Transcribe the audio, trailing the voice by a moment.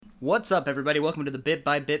What's up, everybody? Welcome to the Bit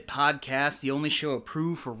by Bit podcast, the only show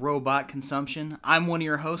approved for robot consumption. I'm one of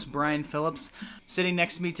your hosts, Brian Phillips. Sitting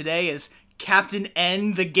next to me today is Captain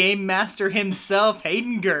N, the Game Master himself,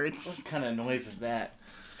 Hayden Gertz. What kind of noise is that?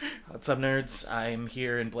 What's up, nerds? I'm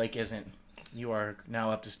here and Blake isn't. You are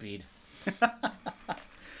now up to speed.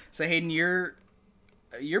 So, Hayden, you're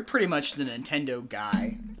pretty much the Nintendo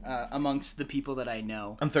guy amongst the people that I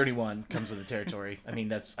know. I'm 31. Comes with the territory.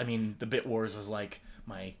 The Bit Wars was like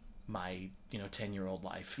my 10-year-old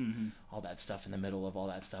life. Mm-hmm. All that stuff in the middle of all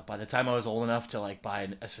that stuff. By the time I was old enough to like buy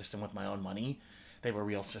a system with my own money, they were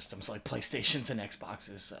real systems like PlayStations and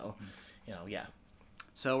Xboxes. So, yeah.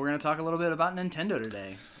 So we're gonna talk a little bit about Nintendo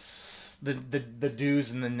today. The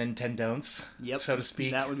do's and the Nintendon'ts, so to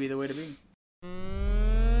speak. That would be the way to be.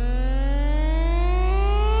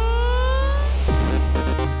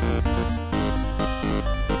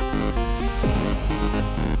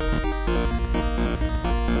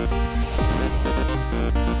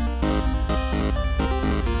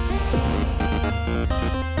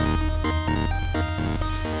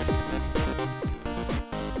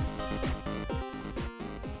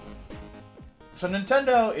 So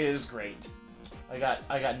Nintendo is great. I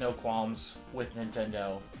got no qualms with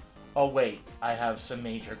Nintendo. Oh wait, I have some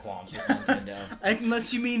major qualms with Nintendo.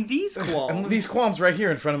 Unless you mean these qualms. These qualms right here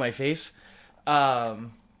in front of my face.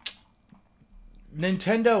 Nintendo's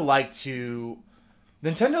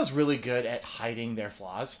really good at hiding their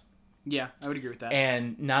flaws. Yeah, I would agree with that.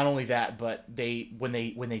 And not only that, but when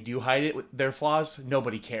they do hide their flaws,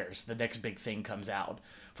 nobody cares. The next big thing comes out.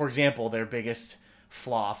 For example, their biggest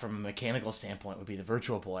flaw from a mechanical standpoint would be the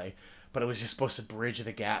Virtual Boy, but it was just supposed to bridge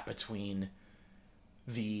the gap between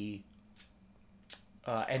the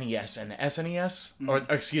NES and the SNES, or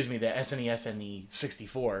excuse me, the SNES and the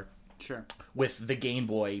 64. Sure. With the Game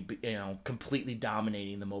Boy, completely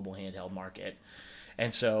dominating the mobile handheld market,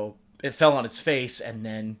 and so it fell on its face. And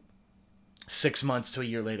then 6 months to a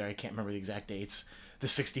year later, I can't remember the exact dates, the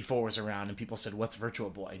 64 was around, and people said, "What's Virtual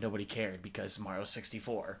Boy?" Nobody cared because Mario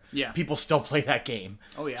 64. Yeah. People still play that game.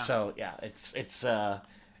 Oh yeah. So yeah, it's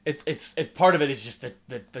part of it is just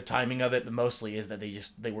the timing of it, but mostly is that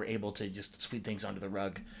they were able to just sweep things under the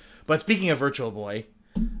rug. But speaking of Virtual Boy,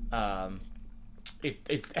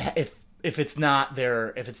 if it's not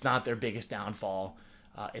their biggest downfall,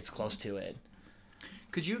 it's close to it.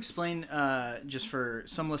 Could you explain, just for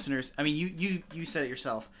some listeners? I mean, you said it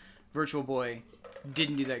yourself. Virtual Boy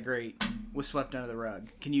didn't do that great. Was swept under the rug.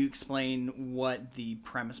 Can you explain what the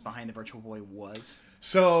premise behind the Virtual Boy was?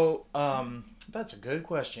 So, that's a good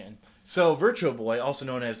question. So, Virtual Boy, also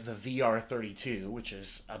known as the VR32, which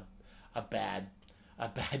is a bad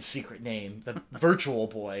secret name. The Virtual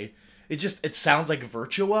Boy. It sounds like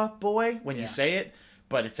Virtua Boy when you say it,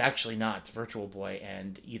 but it's actually not. It's Virtual Boy,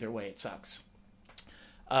 and either way, it sucks.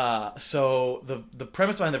 So the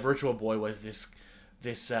premise behind the Virtual Boy was this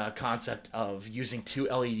concept of using two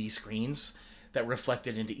LED screens that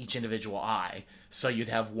reflected into each individual eye. So you'd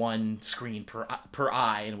have one screen per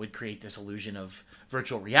eye, and it would create this illusion of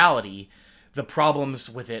virtual reality. The problems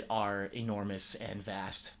with it are enormous and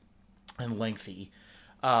vast and lengthy.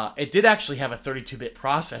 It did actually have a 32-bit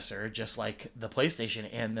processor, just like the PlayStation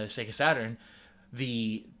and the Sega Saturn.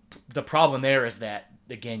 The problem there is that,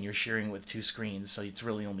 again, you're sharing with two screens, so it's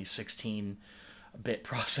really only 16-bit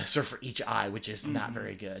processor for each eye, which is not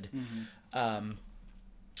very good. Mm-hmm.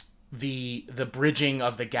 The bridging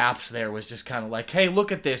of the gaps there was just kind of like, hey,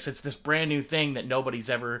 look at this! It's this brand new thing that nobody's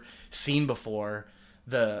ever seen before.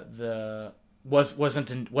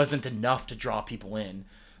 Wasn't enough to draw people in.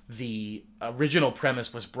 The original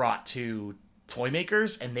premise was brought to toy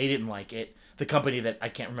makers, and they didn't like it. The company that I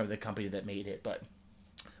can't remember the company that made it, but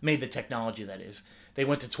made the technology, that is. They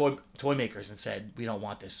went to toy makers and said, "We don't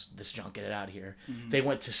want this junk. Get it out of here." Mm-hmm. They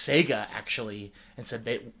went to Sega actually and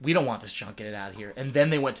said, "We don't want this junk. Get it out of here." And then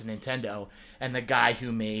they went to Nintendo, and the guy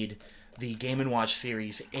who made the Game & Watch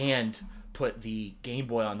series and put the Game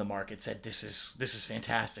Boy on the market said, "This is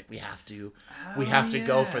fantastic. We have to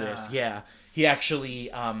go for this." Yeah, he actually.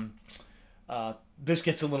 This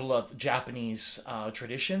gets a little of Japanese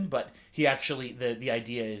tradition, but he actually, the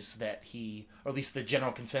idea is that he, or at least the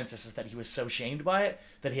general consensus is that he was so shamed by it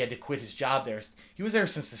that he had to quit his job there. He was there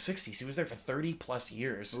since the 60s. He was there for 30 plus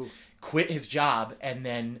years. Ooh. Quit his job, and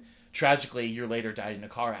then tragically a year later died in a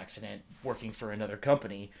car accident working for another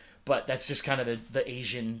company. But that's just kind of the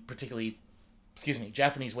Asian, particularly,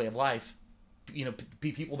 Japanese way of life.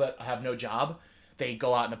 People that have no job, they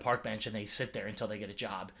go out in a park bench and they sit there until they get a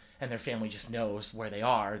job, and their family just knows where they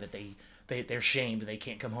are, that they're shamed and they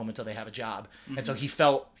can't come home until they have a job. Mm-hmm. And so he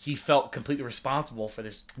felt completely responsible for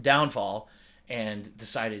this downfall and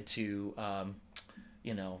decided to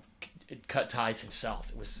it cut ties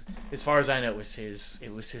himself. It was, as far as I know, it was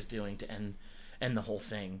his doing to end the whole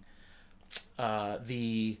thing.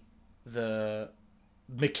 The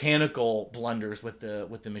mechanical blunders with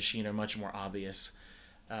the machine are much more obvious.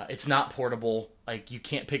 It's not portable. Like, you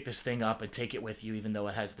can't pick this thing up and take it with you, even though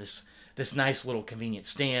it has this nice little convenient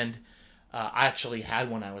stand. I actually had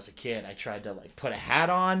one when I was a kid. I tried to like put a hat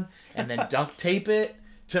on and then duct tape it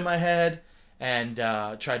to my head, and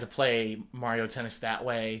tried to play Mario Tennis that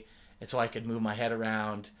way, and so I could move my head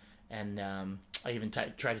around. And I even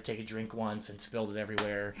tried to take a drink once and spilled it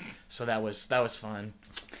everywhere. So that was fun.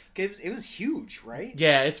 It was huge, right?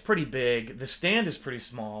 Yeah, it's pretty big. The stand is pretty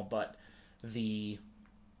small, but the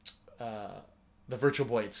Virtual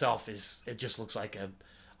Boy itself it just looks like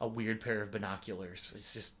a weird pair of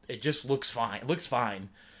binoculars. It just looks fine. It looks fine,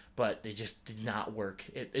 but it just did not work.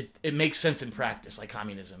 It makes sense in practice, like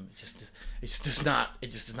communism. It just does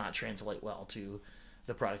not translate well to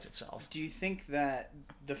the product itself. Do you think that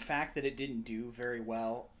the fact that it didn't do very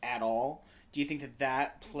well at all, do you think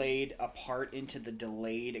that played a part into the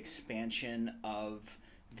delayed expansion of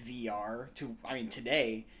VR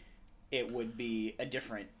today it would be a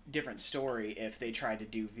different story if they tried to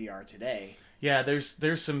do VR today. Yeah,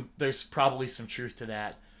 there's probably some truth to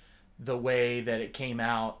that. The way that it came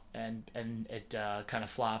out and it kind of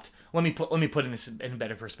flopped. Let me put this in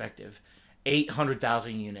better perspective.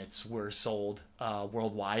 800,000 units were sold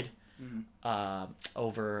worldwide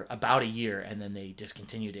over about a year, and then they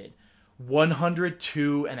discontinued it.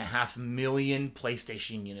 102.5 million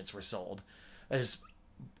PlayStation units were sold. That is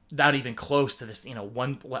not even close to this,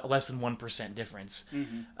 less than 1% difference. You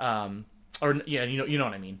know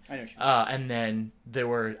what I mean. I know what you mean. And then there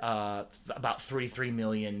were about 33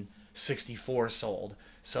 million 64 sold.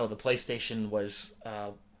 So the PlayStation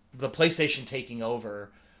taking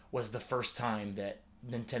over was the first time that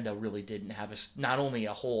Nintendo really didn't have not only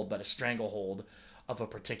a hold but a stranglehold of a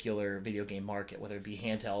particular video game market, whether it be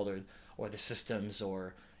handheld or the systems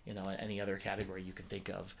or any other category you can think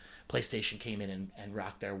of. PlayStation came in and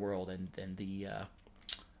rocked their world, and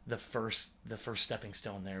the first stepping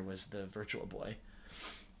stone there was the Virtual Boy.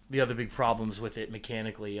 The other big problems with it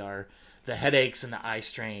mechanically are the headaches and the eye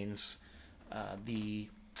strains.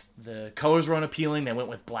 The colors were unappealing. They went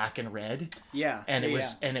with black and red. Yeah. And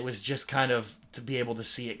it was just kind of to be able to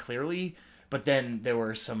see it clearly. But then there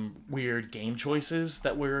were some weird game choices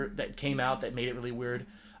that came out that made it really weird.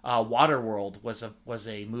 Waterworld was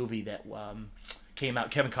a movie that came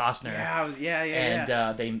out. Kevin Costner.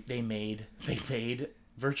 And they made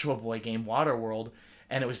Virtual Boy game Waterworld,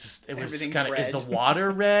 and it was kind of, is the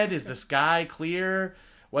water red? Is the sky clear?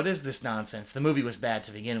 What is this nonsense? The movie was bad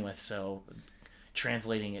to begin with, so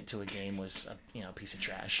translating it to a game was a piece of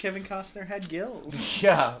trash. Kevin Costner had gills.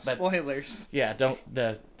 Yeah. Spoilers. Yeah,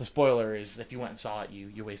 the spoiler is if you went and saw it,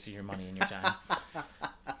 you wasted your money and your time.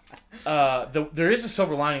 There is a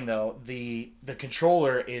silver lining though. The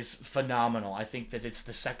controller is phenomenal. I think that it's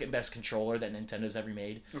the second best controller that Nintendo's ever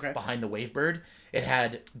made, behind the Wavebird. It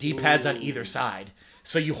had D-pads on either side,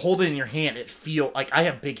 so you hold it in your hand. It feel like, I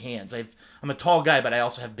have big hands. I'm a tall guy, but I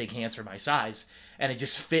also have big hands for my size, and it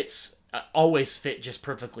just fits. Always fit just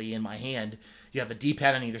perfectly in my hand. You have a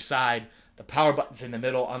D-pad on either side. The power button's in the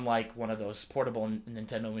middle, unlike one of those portable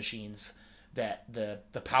Nintendo machines that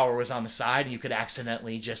the power was on the side and you could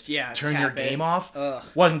accidentally just turn your game off. Ugh.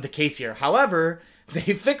 Wasn't the case here. However, they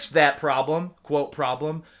fixed that problem, quote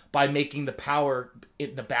problem, by making the power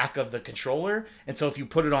in the back of the controller. And so if you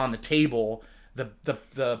put it on the table,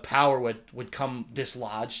 the power would come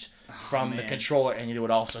dislodged from the controller, and it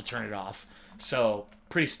would also turn it off. So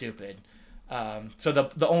pretty stupid. So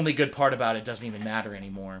the only good part about it doesn't even matter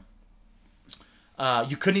anymore.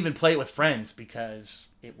 You couldn't even play it with friends because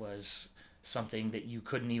it was something that you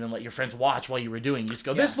couldn't even let your friends watch while you were doing. You just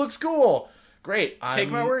go, this looks cool. Great. Take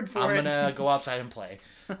my word for it. I'm going to go outside and play.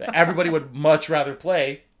 Everybody would much rather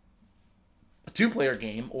play a 2-player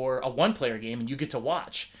game or a 1-player game, and you get to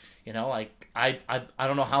watch. I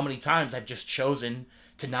don't know how many times I've just chosen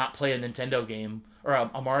to not play a Nintendo game or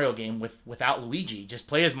a Mario game without Luigi. Just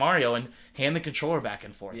play as Mario and hand the controller back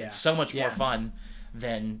and forth. Yeah. It's so much more fun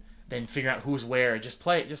than figuring out who's where. Just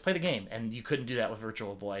play the game, and you couldn't do that with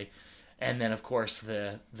Virtual Boy. And then of course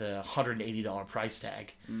the $180 price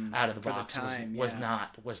tag out of the box was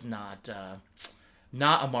not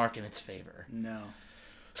a mark in its favor. No.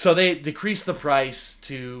 So they decreased the price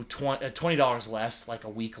to $20 less like a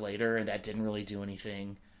week later, and that didn't really do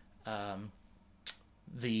anything.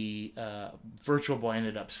 The Virtual Boy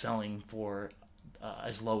ended up selling for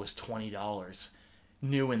as low as $20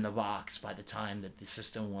 new in the box by the time that the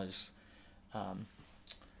system was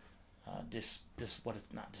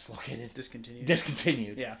not dislocated,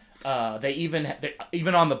 Discontinued. Yeah. They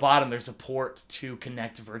even on the bottom there's a port to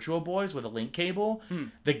connect Virtual Boys with a link cable.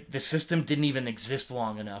 The system didn't even exist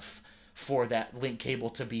long enough for that link cable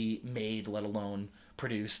to be made, let alone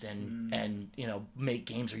produced and make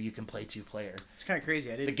games where you can play 2-player. It's kind of crazy.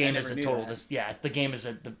 The game is a total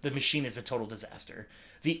the machine is a total disaster.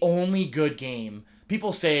 The only good game,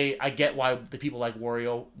 people say, I get why the people like the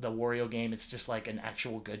Wario game. It's just like an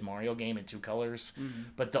actual good Mario game in 2 colors.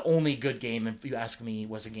 But the only good game, if you ask me,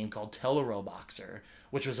 was a game called Teleroboxer,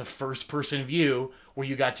 which was a first-person view where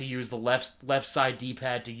you got to use the left side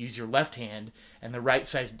D-pad to use your left hand and the right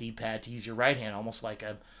side D-pad to use your right hand, almost like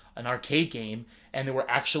an arcade game. And there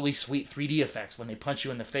were actually sweet 3D effects. When they punch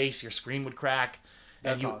you in the face, your screen would crack.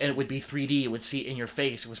 And it would be 3D. It would see it in your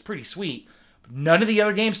face. It was pretty sweet. None of the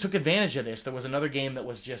other games took advantage of this. There was another game that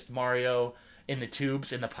was just Mario in the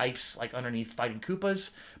tubes, in the pipes, like underneath fighting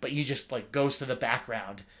Koopas, but you just like goes to the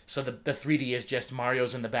background. So the 3D is just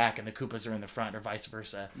Mario's in the back and the Koopas are in the front, or vice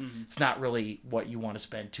versa. It's not really what you want to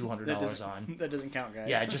spend $200 on. That doesn't count, guys.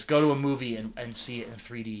 Yeah, just go to a movie and see it in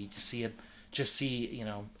 3D. Just see,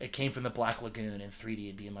 it came from the Black Lagoon in 3D.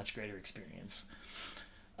 It'd be a much greater experience.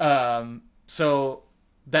 So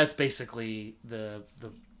that's basically the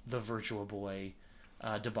Virtual Boy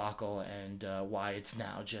debacle, and why it's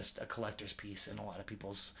now just a collector's piece in a lot of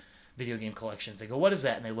people's video game collections. They go, "What is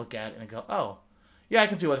that?" And they look at it and they go, "Oh, yeah, I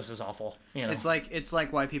can see why this is awful." It's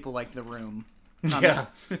like why people like The Room. Yeah,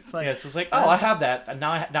 it's just like, oh, I have that, and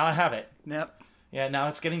now I have it. Yep. Yeah, now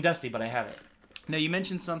it's getting dusty, but I have it. Now you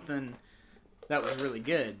mentioned something that was really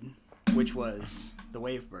good, which was the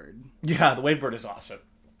Wavebird. Yeah, the Wavebird is awesome.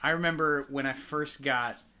 I remember when I first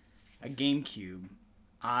got a GameCube,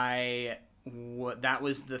 that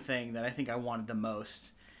was the thing that I think I wanted the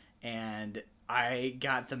most, and I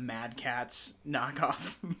got the Mad Catz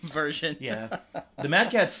knockoff version. Yeah, the Mad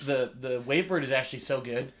Catz, the Wavebird is actually so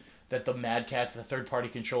good that the Mad Catz, the third-party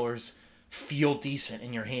controllers, feel decent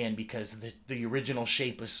in your hand because the original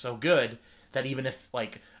shape was so good that even if,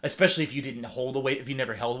 like, especially if you didn't hold if you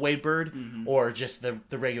never held a Wavebird, or just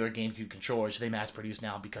the regular GameCube controllers, they mass produce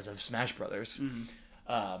now because of Smash Brothers.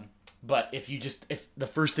 But if the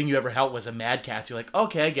first thing you ever held was a Mad Catz, you're like,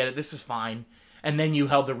 okay, I get it, this is fine. And then you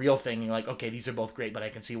held the real thing, and you're like, okay, these are both great, but I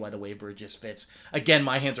can see why the Wavebird just fits. Again,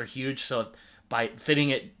 my hands are huge, so by fitting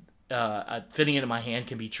it in my hand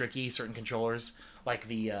can be tricky. Certain controllers, like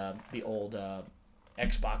the old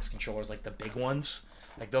Xbox controllers, like the big ones,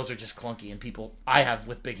 like those are just clunky, and people I have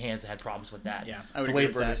with big hands that had problems with that. Yeah, I would the agree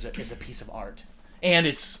Wavebird with that. is a piece of art, and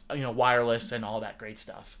it's wireless and all that great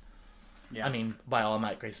stuff. Yeah. I mean, by all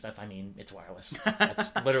that great stuff, I mean it's wireless.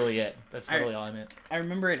 That's literally it. That's literally all I meant. I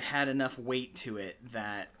remember it had enough weight to it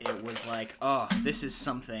that it was like, oh, this is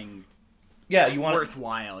something. Yeah, you want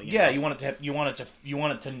worthwhile. Yeah, you want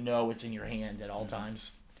it to know it's in your hand at all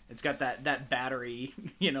times. It's got that battery,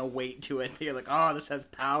 weight to it. You're like, oh, this has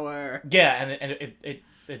power. Yeah, and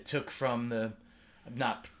it took from the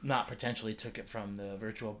not potentially took it from the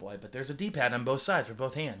Virtual Boy, but there's a D-pad on both sides for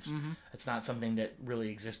both hands. It's not something that really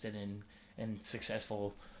existed in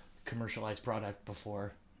successful commercialized product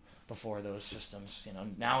before those systems.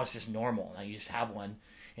 Now it's just normal. Now you just have one.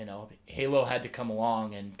 Halo had to come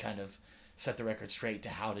along and kind of set the record straight to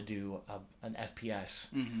how to do an FPS.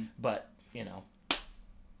 But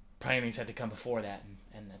Pioneers had to come before that,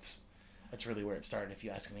 and that's really where it started, if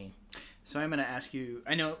you ask me. So I'm going to ask you.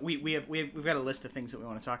 I know we've got a list of things that we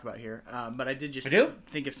want to talk about here, but I did just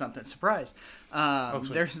think of something. Surprise!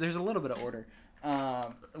 There's a little bit of order.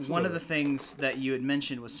 One of the things that you had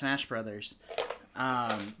mentioned was Smash Brothers.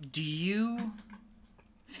 Do you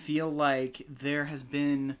feel like there has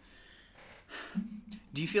been?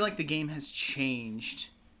 Do you feel like the game has changed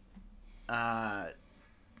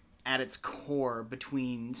at its core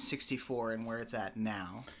between 64 and where it's at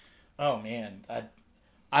now? Oh man,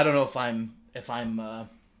 I don't know if I'm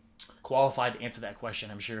qualified to answer that question.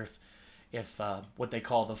 I'm sure if what they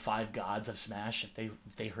call the 5 gods of Smash, if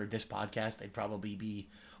they heard this podcast, they'd probably be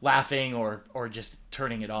laughing or just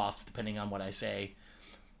turning it off, depending on what I say.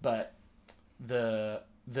 But the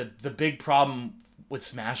big problem with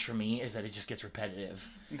Smash for me is that it just gets repetitive.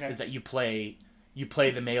 Okay. Is that you play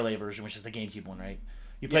the Melee version, which is the GameCube one, right?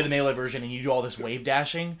 You play the Melee version and you do all this wave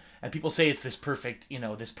dashing, and people say it's this perfect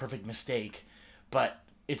mistake, but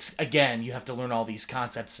it's, again, you have to learn all these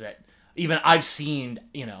concepts that even I've seen,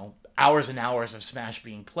 hours and hours of Smash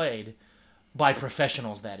being played by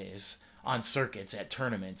professionals, that is, on circuits, at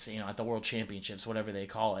tournaments, at the World Championships, whatever they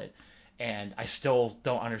call it, and I still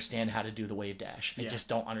don't understand how to do the wave dash. I just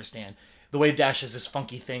don't understand. The wave dash is this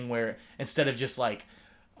funky thing where instead of just like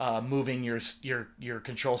moving your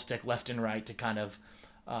control stick left and right to kind of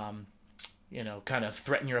kind of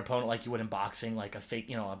threaten your opponent like you would in boxing, like a fake,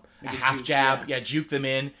 a half juke, jab. yeah. Yeah, juke them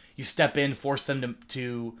in. You step in, force them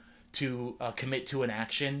to commit to an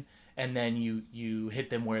action, and then you hit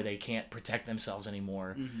them where they can't protect themselves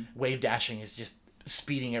anymore. Wave dashing is just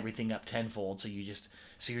speeding everything up tenfold. So you're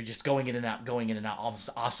just going in and out, almost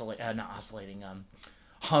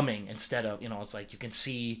humming instead of, it's like you can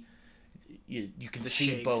see. You can see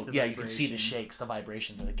shakes, both. the Yeah, you can see the vibration. shakes, the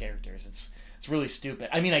vibrations of the characters. It's really stupid.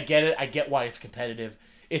 I mean, I get it. I get why it's competitive.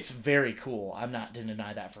 It's very cool. I'm not going to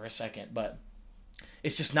deny that for a second, but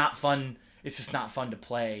it's just not fun. It's just not fun to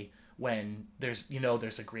play when there's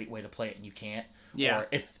a great way to play it and you can't. Yeah. Or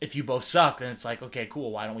if you both suck, then it's like, okay,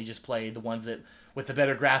 cool. Why don't we just play the ones that with the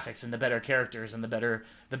better graphics and the better characters and the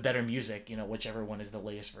better music? Whichever one is the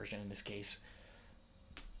latest version in this case.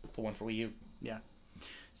 The one for Wii U. Yeah.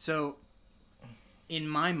 So, in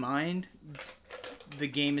my mind, the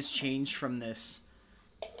game has changed from this.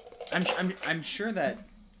 I'm sure that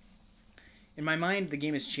in my mind the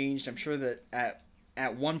game has changed. I'm sure that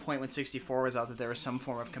at one point when 64 was out that there was some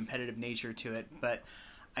form of competitive nature to it, but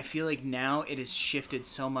I feel like now it has shifted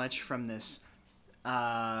so much from this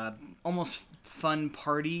almost fun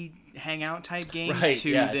party hangout type game Right, to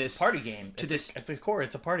yeah, this it's a party game. to this at the core,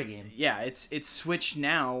 it's a party game. yeah, it's switched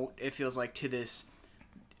now. It feels like to this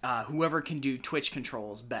whoever can do Twitch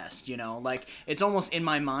controls best, like it's almost in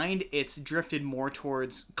my mind it's drifted more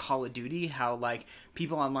towards Call of Duty, how like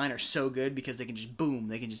people online are so good because they can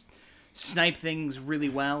just snipe things really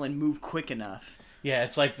well and move quick enough. Yeah,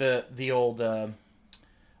 it's like the old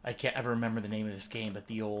I can't ever remember the name of this game, but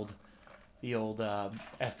the old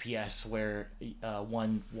FPS where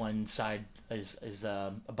one side is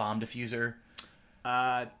a bomb diffuser.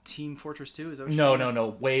 Team Fortress 2, is that what you're saying? No,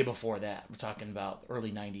 way before that. We're talking about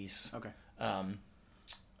early 90s. Okay.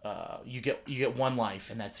 You get one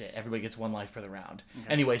life and that's it. Everybody gets one life per the round. Okay.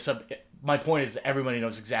 Anyway, so my point is everybody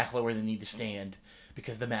knows exactly where they need to stand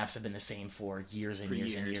because the maps have been the same for years and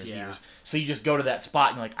years and years and yeah. years. So you just go to that spot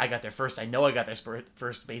and you're like, I got there first. I know I got there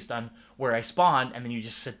first based on where I spawned, and then you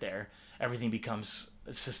just sit there. Everything becomes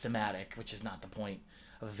systematic, which is not the point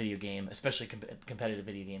of a video game, especially competitive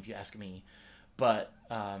video game, if you ask me. But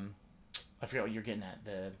I forget what you're getting at.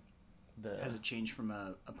 The Has it changed from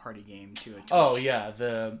a party game to a Twitch? Oh yeah,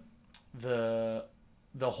 the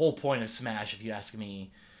whole point of Smash, if you ask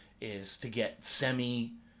me, is to get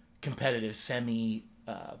semi-competitive,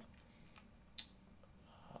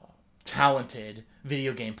 talented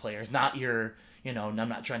video game players. Not your, I'm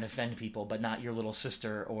not trying to offend people, but not your little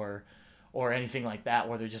sister or anything like that,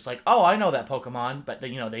 where they're just like, oh, I know that Pokemon, but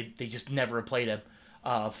they just never played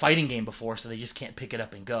a fighting game before, so they just can't pick it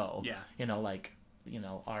up and go. Yeah.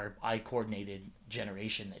 Our eye-coordinated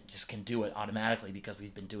generation that just can do it automatically because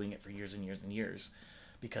we've been doing it for years and years and years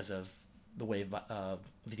because of the way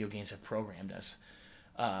video games have programmed us.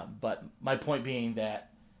 But my point being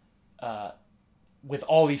that with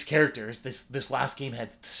all these characters, this last game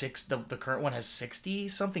had the current one has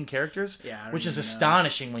 60-something characters, which is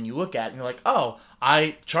astonishing when you look at it and you're like, oh,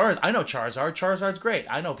 I know Charizard. Charizard's great.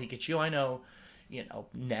 I know Pikachu. I know,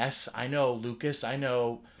 Ness. I know Lucas. I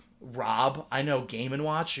know Rob. I know Game &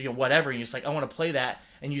 Watch. Whatever. And you're just like, I want to play that,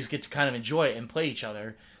 and you just get to kind of enjoy it and play each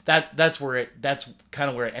other. That's kind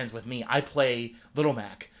of where it ends with me. I play Little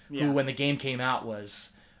Mac, who when the game came out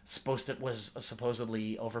was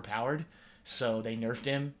supposedly overpowered. So they nerfed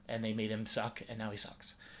him and they made him suck, and now he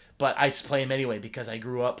sucks. But I play him anyway because I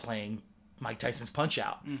grew up playing Mike Tyson's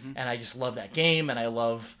Punch-Out, and I just love that game, and I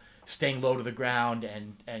love staying low to the ground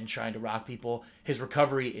and trying to rock people. His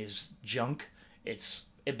recovery is junk.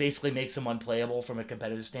 It basically makes him unplayable from a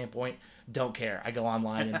competitive standpoint. Don't care. I go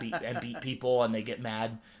online and beat people, and they get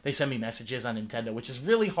mad. They send me messages on Nintendo, which is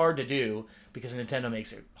really hard to do because Nintendo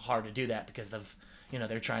makes it hard to do that because of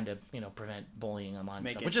they're trying to prevent bullying online and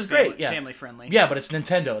stuff, which is great. Yeah, family friendly. Yeah, but it's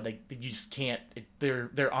Nintendo. You just can't.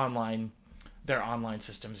 Their online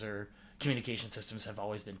systems or communication systems have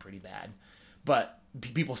always been pretty bad. But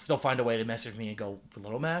people still find a way to message me and go,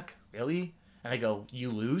 Little Mac, really? And I go,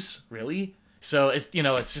 you lose, really? So it's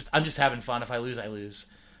it's just I'm just having fun. If I lose, I lose.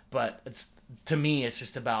 But to me, it's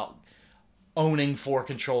just about owning 4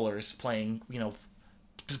 controllers, playing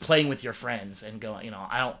just playing with your friends and going,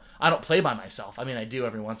 I don't play by myself. I mean, I do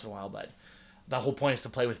every once in a while, but the whole point is to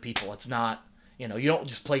play with people. It's not, you don't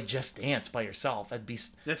just play Just Dance by yourself.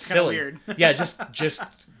 That's silly. Kind of weird. Yeah,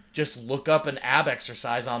 just look up an ab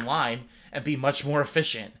exercise online and be much more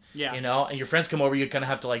efficient. Yeah. And your friends come over, you kind of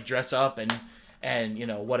have to like dress up and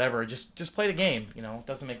whatever. Just play the game. It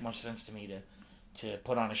doesn't make much sense to me to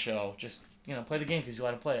put on a show. Just play the game because you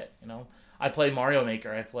like to play it. I play Mario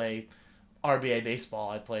Maker. I play RBA Baseball.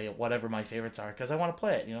 I play whatever my favorites are because I want to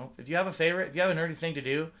play it. If you have a favorite, if you have a nerdy thing to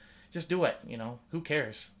do, just do it. Who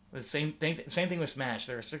cares? The same thing with Smash.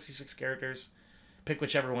 There are 66 characters. Pick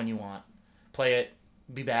whichever one you want. Play it.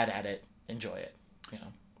 Be bad at it. Enjoy it.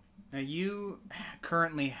 Now you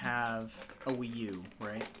currently have a Wii U,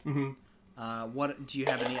 right? Mm-hmm. What do you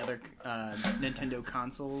have? Any other Nintendo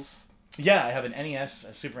consoles? Yeah, I have an NES,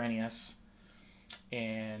 a Super NES,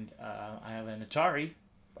 and I have an Atari.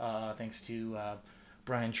 Thanks to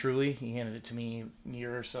Brian Truly, he handed it to me a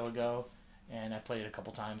year or so ago, and I've played it a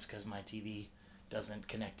couple times because my TV doesn't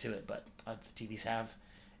connect to it, but the TVs have.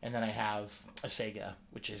 And then I have a Sega,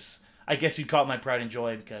 which is, I guess you'd call it my pride and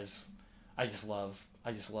joy because I just love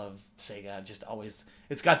Sega. Just always,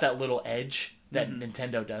 it's got that little edge that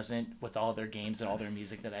Nintendo doesn't with all their games and all their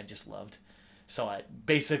music that I just loved. So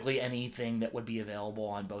basically anything that would be available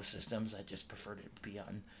on both systems, I just preferred it to be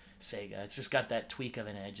on Sega. It's just got that tweak of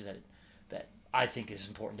an edge that I think is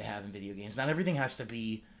important to have in video games. Not everything has to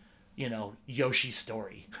be, Yoshi's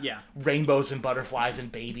Story. Yeah. Rainbows and butterflies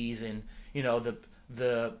and babies and,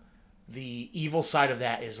 the evil side of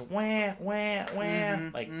that is wah, wah, wah.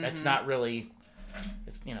 That's not really,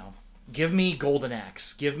 it's, give me Golden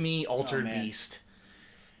Axe. Give me Altered Beast.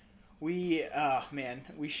 We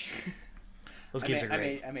Those games are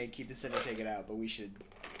great. I may keep this in and take it out, but we should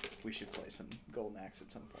play some Golden Axe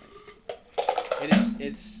at some point.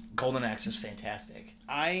 It's Golden Axe is fantastic.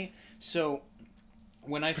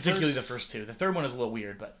 Particularly the first two. The third one is a little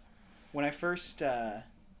weird, but when I first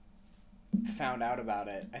found out about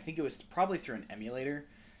it, I think it was probably through an emulator.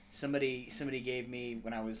 Somebody gave me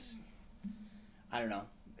when I was, I don't know,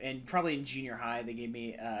 and probably in junior high, they gave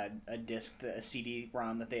me a disc, a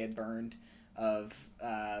CD-ROM that they had burned of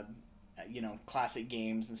classic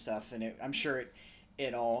games and stuff, and I'm sure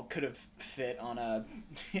it all could have fit on a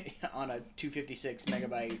 256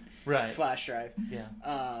 megabyte flash drive. Yeah.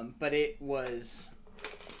 But it was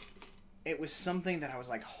something that I was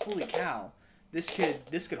like, holy cow, this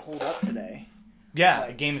could hold up today. Yeah,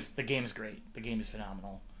 the game is great. The game is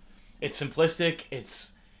phenomenal. It's simplistic.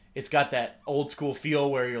 It's got that old school feel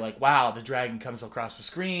where you're like, wow, the dragon comes across the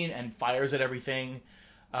screen and fires at everything.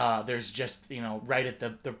 There's just right at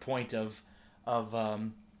the point of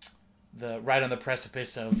the right on the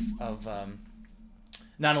precipice of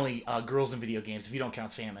not only girls in video games, if you don't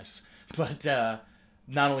count Samus, but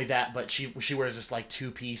not only that, but she wears this like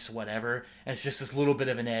 2-piece whatever, and it's just this little bit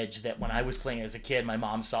of an edge that when I was playing as a kid, my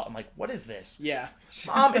mom saw it. I'm like, what is this? Yeah,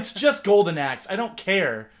 Mom, it's just Golden Axe. I don't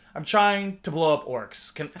care. I'm trying to blow up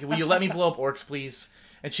orcs. Will you let me blow up orcs, please?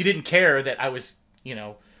 And she didn't care that I was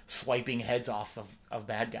swiping heads off of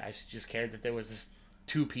bad guys. She just cared that there was this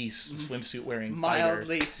 2-piece swimsuit wearing fighter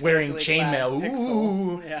wearing chainmail.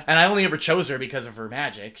 Ooh. Yeah. And I only ever chose her because of her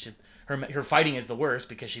magic. Her fighting is the worst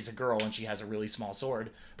because she's a girl and she has a really small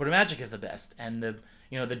sword. But her magic is the best. And the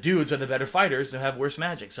dudes are the better fighters who have worse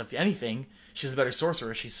magic. So if anything, she's a better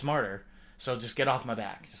sorcerer. She's smarter. So just get off my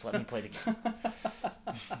back. Just let me play the game.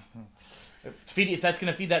 If that's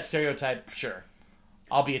going to feed that stereotype, sure.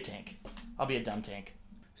 I'll be a tank. I'll be a dumb tank.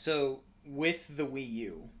 So, with the Wii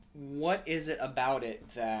U, what is it about it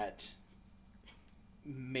that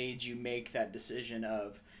made you make that decision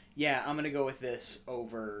of, yeah, I'm going to go with this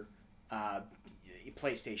over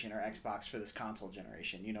PlayStation or Xbox for this console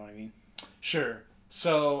generation? You know what I mean? Sure.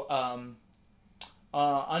 So,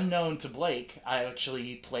 unknown to Blake, I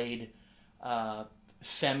actually played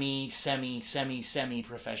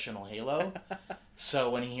semi-professional Halo. So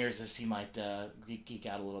when he hears this, he might geek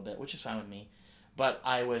out a little bit, which is fine with me. But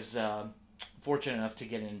I was fortunate enough to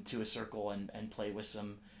get into a circle and play with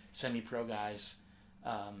some semi-pro guys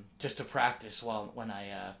just to practice when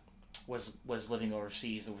I was living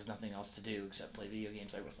overseas. There was nothing else to do except play video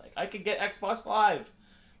games. I was like, I could get Xbox Live.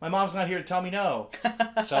 My mom's not here to tell me no.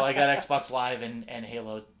 So I got Xbox Live and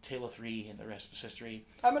Halo 3, and the rest was history.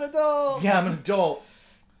 I'm an adult! Yeah, I'm an adult.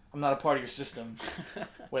 I'm not a part of your system.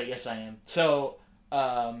 Wait, yes I am. So,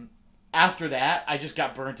 after that, I just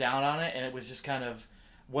got burnt out on it, and it was just kind of,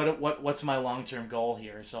 what's my long-term goal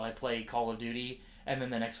here? So I play Call of Duty, and then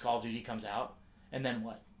the next Call of Duty comes out, and then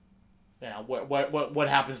what? What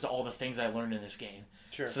happens to all the things I learned in this game?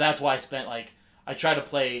 Sure. So that's why I spent, I try to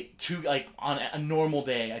play on a normal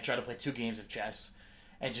day, I try to play 2 games of chess,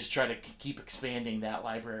 and just try to keep expanding that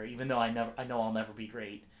library, even though I know I'll never be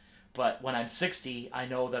great. But when I'm 60, I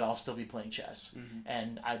know that I'll still be playing chess. Mm-hmm.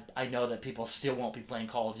 And I know that people still won't be playing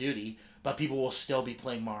Call of Duty, but people will still be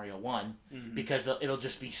playing Mario 1. Mm-hmm. Because it'll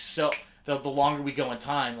just be the longer we go in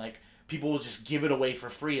time, people will just give it away for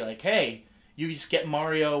free. Hey, you just get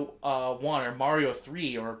Mario 1 or Mario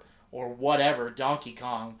 3 or whatever, Donkey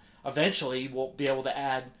Kong. eventually we'll be able to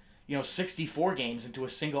add 64 games into a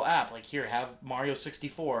single app. Like, here, have Mario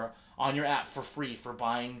 64 on your app for free for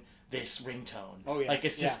buying this ringtone. Oh yeah. Like,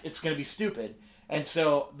 it's just it's gonna be stupid. And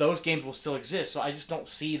so those games will still exist. So I just don't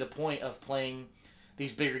see the point of playing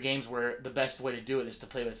these bigger games where the best way to do it is to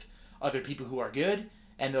play with other people who are good,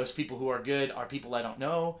 and those people who are good are people I don't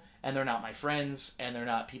know, and they're not my friends, and they're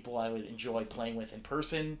not people I would enjoy playing with in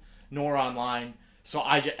person nor online. So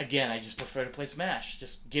I just prefer to play Smash.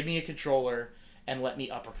 Just give me a controller and let me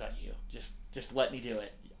uppercut you. Just let me do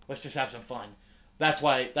it. Let's just have some fun. That's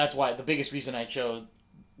why the biggest reason I chose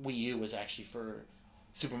Wii U was actually for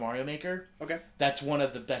Super Mario Maker. Okay. That's one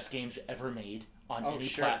of the best games ever made on any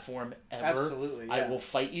platform ever. Absolutely, yeah. I will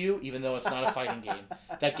fight you, even though it's not a fighting game.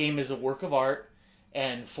 That game is a work of art,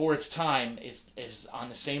 and for its time is on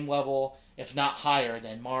the same level, if not higher,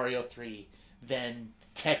 than Mario 3, than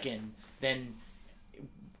Tekken, than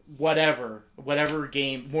whatever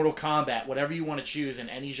game, Mortal Kombat, whatever you want to choose in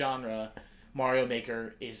any genre. Mario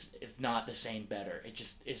Maker is, if not the same, better. It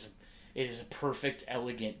just is. It is a perfect,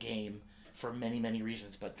 elegant game for many, many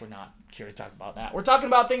reasons, but we're not here to talk about that. We're talking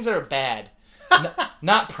about things that are bad,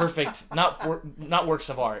 not perfect, not works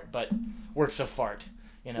of art, but works of fart.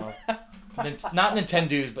 Not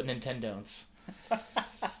Nintendo's, but Nintendon's.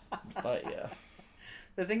 But yeah,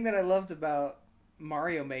 the thing that I loved about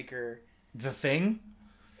Mario Maker, the thing.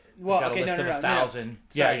 Well, got okay, a list of 1,000. No.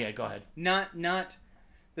 Yeah, go ahead. Not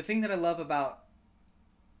the thing that I love about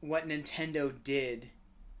what Nintendo did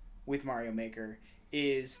with Mario Maker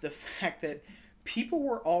is the fact that people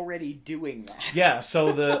were already doing that. Yeah,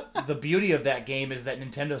 so the beauty of that game is that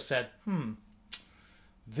Nintendo said,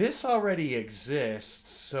 this already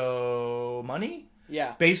exists, so money?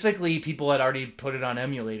 Yeah. Basically, people had already put it on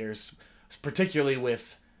emulators, particularly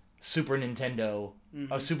with Super Nintendo,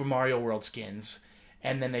 Super Mario World skins.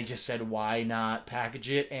 And then they just said, why not package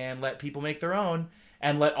it and let people make their own,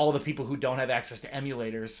 and let all the people who don't have access to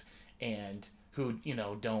emulators and who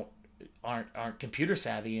aren't computer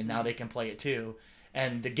savvy, and now they can play it too.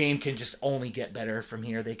 And the game can just only get better from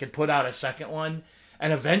here. They could put out a second one,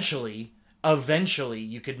 and eventually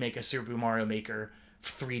you could make a Super Mario Maker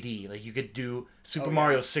 3D. Like, you could do Super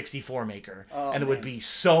Mario 64 Maker, and it would be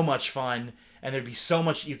so much fun. And there'd be so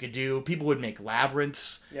much you could do. People would make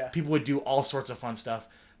labyrinths. Yeah. People would do all sorts of fun stuff.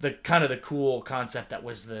 The kind of the cool concept that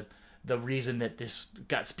was the reason that this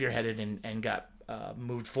got spearheaded and got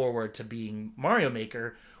moved forward to being Mario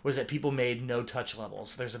Maker was that people made no-touch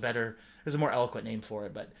levels. There's a more eloquent name for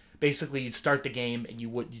it, but basically you'd start the game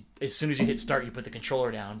and as soon as you hit start, you put the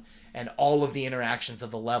controller down, and all of the interactions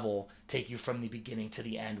of the level take you from the beginning to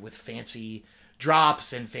the end with fancy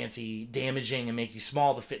drops and fancy damaging and make you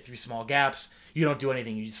small to fit through small gaps. You don't do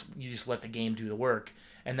anything. You just let the game do the work.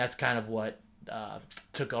 And that's kind of what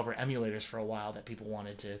took over emulators for a while, that people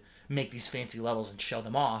wanted to make these fancy levels and show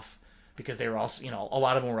them off, because they were also, a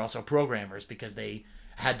lot of them were also programmers, because they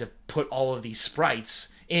had to put all of these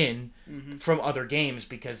sprites in from other games,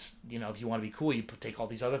 because, if you want to be cool, you take all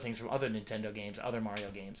these other things from other Nintendo games, other Mario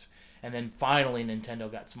games. And then finally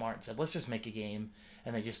Nintendo got smart and said, let's just make a game.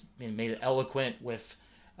 And they just made it eloquent with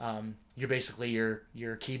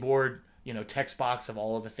your keyboard, text box of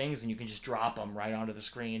all of the things, and you can just drop them right onto the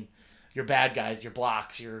screen. Your bad guys, your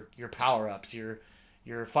blocks, your power-ups,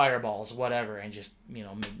 your fireballs, whatever, and just,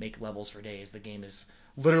 make levels for days. The game is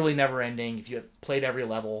literally never ending. If you have played every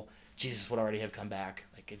level, Jesus would already have come back.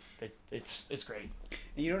 Like, it's great.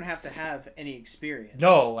 And you don't have to have any experience.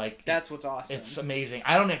 No, like, that's what's awesome. It's amazing.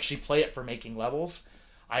 I don't actually play it for making levels.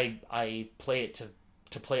 I play it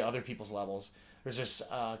to play other people's levels. There's this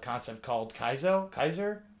concept called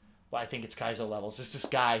Kaiser. Well, I think it's Kaizo levels. It's this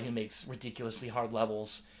guy who makes ridiculously hard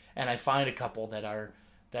levels, and I find a couple that are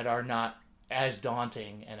not as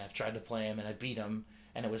daunting, and I've tried to play them, and I beat them,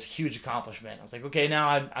 and it was a huge accomplishment. I was like, okay, now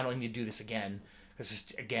I don't need to do this again,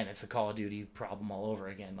 because it's the Call of Duty problem all over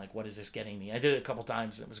again. Like, what is this getting me? I did it a couple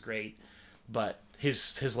times, and it was great, but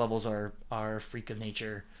his levels are a freak of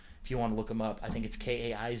nature. If you want to look him up, I think it's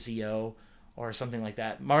Kaizo or something like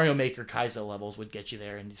that. Mario Maker Kaizo levels would get you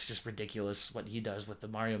there, and it's just ridiculous what he does with the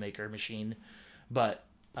Mario Maker machine. But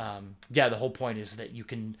the whole point is that you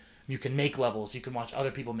can make levels, you can watch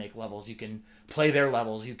other people make levels, you can play their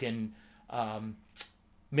levels, you can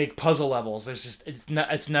make puzzle levels.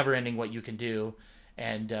 It's never ending what you can do,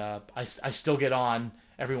 and I still get on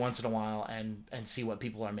every once in a while and see what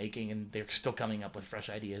people are making, and they're still coming up with fresh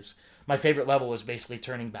ideas. My favorite level was basically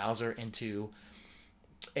turning Bowser into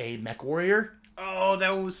a mech warrior. Oh, that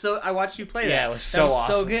was so... I watched you play that. Yeah, it was so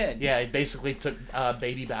awesome. So good. Yeah, it basically took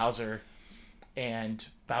baby Bowser and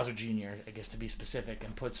Bowser Jr., I guess to be specific,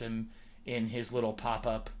 and puts him in his little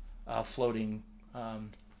pop-up floating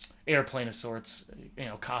airplane of sorts,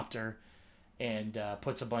 copter, and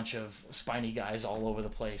puts a bunch of spiny guys all over the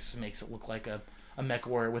place. Makes it look like a mech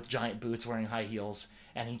warrior with giant boots wearing high heels,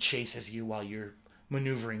 and he chases you while you're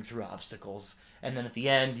maneuvering through obstacles. And then at the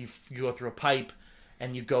end, you go through a pipe,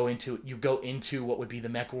 and you go into what would be the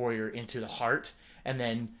mech warrior into the heart, and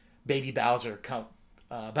then Baby Bowser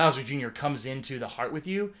Bowser Jr. comes into the heart with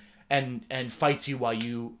you, and fights you while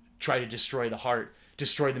you try to destroy the heart,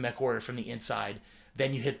 destroy the mech warrior from the inside.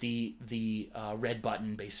 Then you hit the red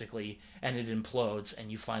button basically, and it implodes,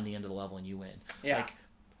 and you find the end of the level and you win. Yeah. Like,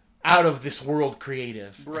 out of this world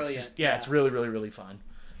creative. Brilliant. It's really, really, really fun.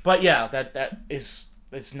 But yeah, it's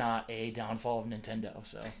not a downfall of Nintendo.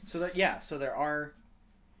 So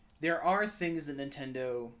there are things that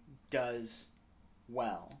Nintendo does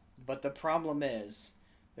well, but the problem is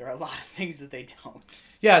there are a lot of things that they don't.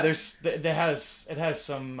 Yeah, it has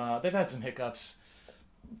some they've had some hiccups.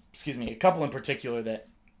 Excuse me, a couple in particular that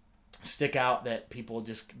stick out that people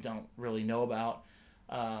just don't really know about.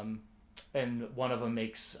 And one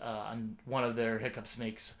of their hiccups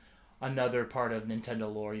makes another part of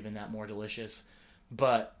Nintendo lore even that more delicious.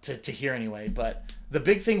 But to hear anyway. But the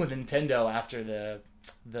big thing with Nintendo after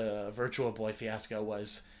the Virtual Boy fiasco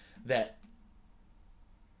was that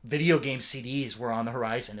video game CDs were on the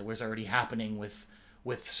horizon. It was already happening with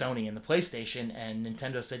Sony and the PlayStation, and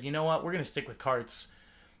Nintendo said, you know what, we're going to stick with carts.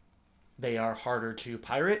 They are harder to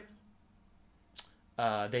pirate.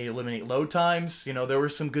 They eliminate load times. There were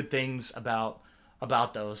some good things about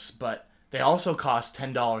those, but they also cost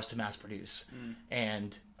 $10 to mass produce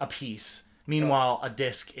and a piece. Meanwhile, a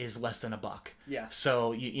disc is less than $1. Yeah.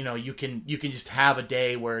 So you can just have a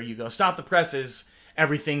day where you go stop the presses.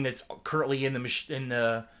 Everything that's currently in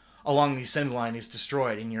the along the assembly line is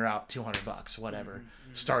destroyed, and you're out $200. Whatever.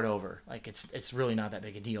 Mm-hmm. Start over. Like it's really not that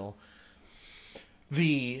big a deal.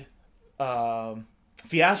 The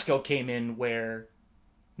fiasco came in where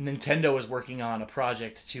Nintendo was working on a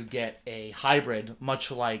project to get a hybrid,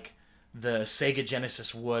 much like the Sega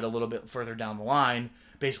Genesis would a little bit further down the line,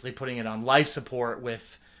 basically putting it on life support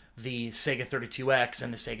with the Sega 32X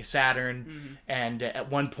and the Sega Saturn. Mm-hmm. And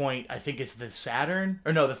at one point, I think it's the the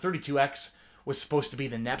 32X was supposed to be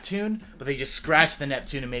the Neptune, but they just scratched the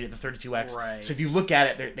Neptune and made it the 32X. Right. So if you look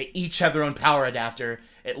at it, they each have their own power adapter.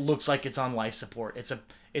 It looks like it's on life support. It's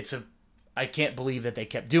a I can't believe that they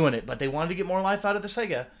kept doing it, but they wanted to get more life out of the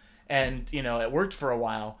Sega, and it worked for a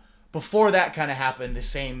while. Before that kind of happened,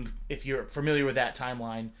 if you're familiar with that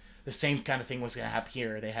timeline, the same kind of thing was going to happen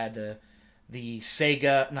here. They had the the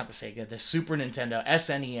Super Nintendo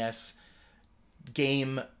SNES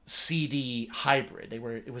game CD hybrid. It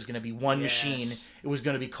was going to be one machine. It was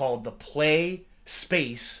going to be called the Play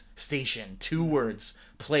Space Station. 2 words,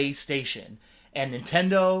 PlayStation. And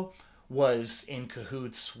Nintendo was in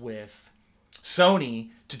cahoots with Sony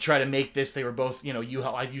to try to make this. They were both,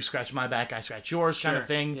 you scratch my back, I scratch yours, kind of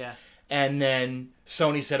thing. Yeah. And then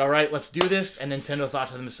Sony said, all right, let's do this. And Nintendo thought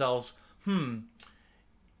to themselves,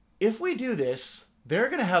 if we do this, they're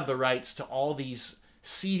going to have the rights to all these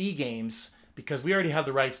CD games because we already have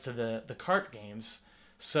the rights to the cart games.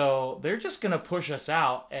 So they're just going to push us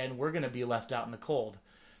out and we're going to be left out in the cold.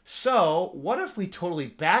 So what if we totally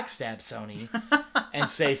backstab Sony and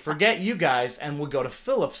say, forget you guys, and we'll go to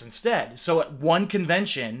Philips instead? So at one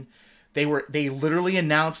convention, they literally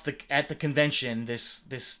announced at the convention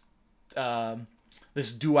this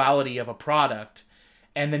duality of a product,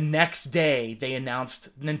 and the next day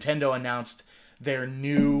Nintendo announced their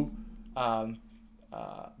new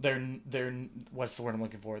what's the word I'm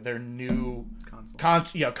looking for? Their new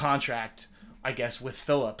contract, I guess, with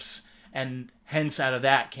Philips. And hence out of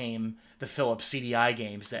that came the Philips CDI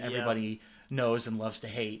games that everybody knows and loves to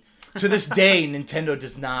hate. To this day, Nintendo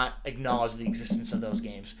does not acknowledge the existence of those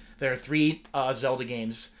games. There are 3 Zelda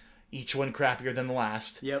games, each one crappier than the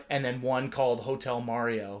last, and then one called Hotel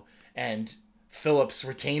Mario. And Philips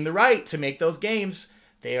retained the right to make those games.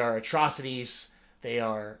 They are atrocities. They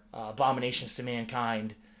are abominations to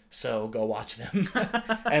mankind. So go watch them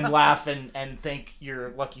and laugh and thank your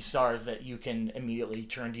lucky stars that you can immediately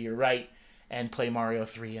turn to your right and play Mario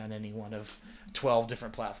 3 on any one of 12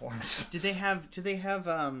 different platforms. Do they have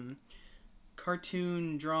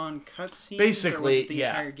cartoon drawn cutscenes? Basically, or was it the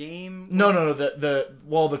entire game? No. The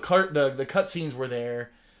cutscenes were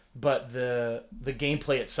there, but the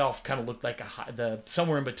gameplay itself kind of looked like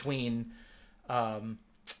somewhere in between.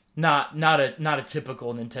 Not a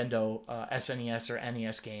typical Nintendo SNES or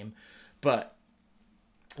NES game, but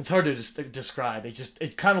it's hard to describe.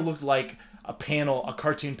 It kind of looked like a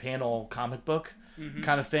cartoon panel comic book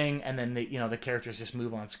kind of thing, and then the characters just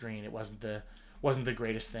move on screen. It wasn't the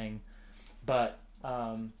greatest thing, but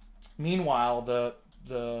meanwhile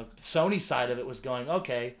the Sony side of it was going,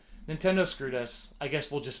 okay, Nintendo screwed us. I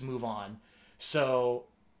guess we'll just move on. So,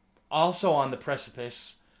 also on the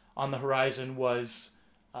precipice, on the horizon, was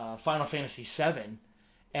Final Fantasy VII,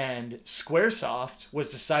 and Squaresoft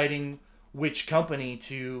was deciding which company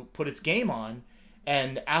to put its game on.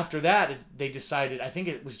 And after that, they decided, I think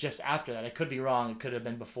it was just after that, I could be wrong, it could have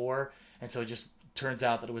been before, and so it just turns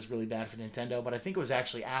out that it was really bad for Nintendo, but I think it was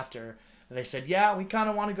actually after. And they said, yeah, we kind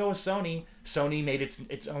of want to go with Sony. Sony made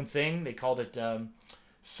its own thing. They called it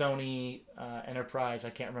Sony Enterprise.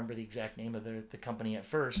 I can't remember the exact name of the company at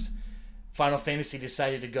first. Final Fantasy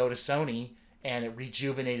decided to go to Sony, and it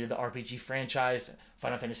rejuvenated the RPG franchise.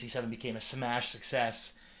 Final Fantasy VII became a smash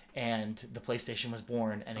success, and the PlayStation was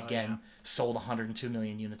born, and again, sold 102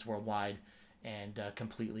 million units worldwide, and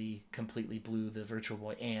completely blew the Virtual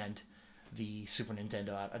Boy and the Super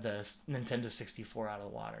Nintendo the Nintendo 64 out of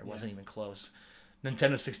the water. It wasn't even close.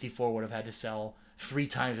 Nintendo 64 would have had to sell 3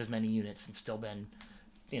 times as many units and still been,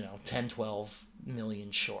 10, 12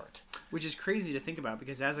 million short. Which is crazy to think about,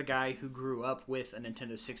 because as a guy who grew up with a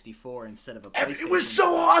Nintendo 64 instead of a PlayStation... It was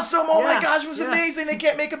so awesome! Oh my gosh, it was amazing! They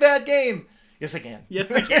can't make a bad game! Yes, they can. Yes,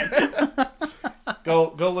 they can.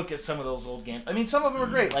 Go look at some of those old games. I mean, some of them are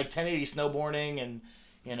great, like 1080 snowboarding and,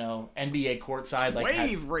 NBA courtside. Like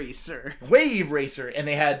Wave Racer. And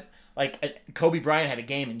they had, Kobe Bryant had a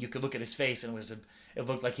game, and you could look at his face, and it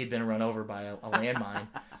looked like he'd been run over by a landmine.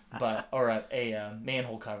 Or a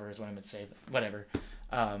manhole cover is what I meant to say. But whatever.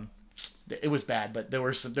 It was bad, but there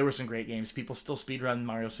were some great games. People still speedrun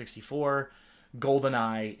Mario 64.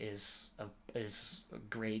 GoldenEye is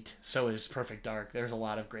great. So is Perfect Dark. There's a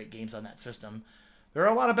lot of great games on that system. There are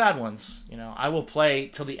a lot of bad ones. I will play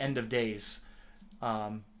till the end of days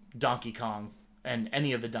Donkey Kong and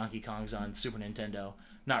any of the Donkey Kongs on Super Nintendo.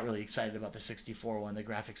 Not really excited about the 64 one. The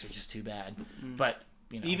graphics are just too bad. But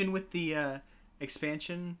even with the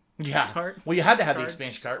expansion cart? Well, you had to have the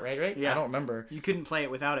expansion cart, right? Yeah. I don't remember. You couldn't play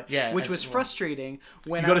it without it. Yeah. Which was frustrating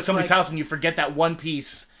when you go to somebody's house and you forget that one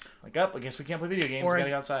piece. Like, I guess we can't play video games. We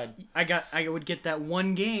gotta go outside. I would get that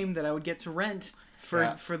one game that I would get to rent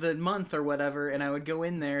for the month or whatever, and I would go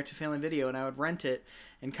in there to Family Video and I would rent it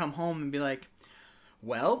and come home and be like,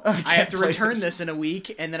 well, I have to return this in a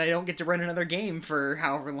week, and then I don't get to rent another game for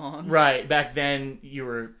however long. Right. Back then, you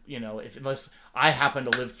were, unless I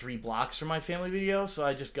happened to live 3 blocks from my Family Video, so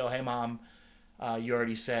I just go, hey, Mom, you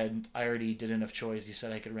already said, I already did enough chores. You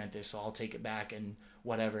said I could rent this, so I'll take it back and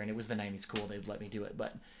whatever. And it was the 90s cool. They'd let me do it.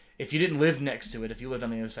 But if you didn't live next to it, if you lived on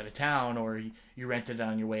the other side of town, or you rented it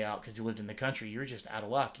on your way out because you lived in the country, you were just out of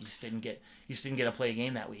luck. You just didn't get to play a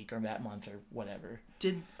game that week or that month or whatever.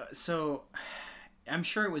 So I'm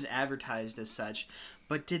sure it was advertised as such,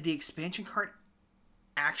 but did the expansion cart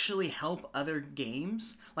actually help other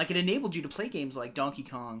games? Like, it enabled you to play games like Donkey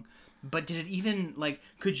Kong, but did it even,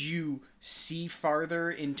 could you see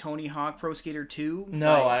farther in Tony Hawk Pro Skater 2?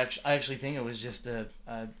 No, I actually think it was just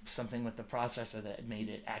something with the processor that made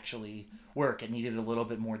it actually work. It needed a little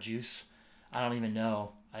bit more juice. I don't even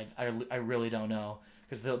know. I really don't know.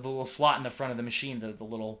 Because the little slot in the front of the machine, the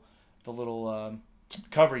little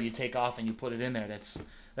cover you take off and you put it in there,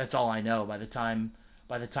 that's all I know. By the time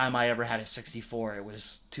I ever had a 64, it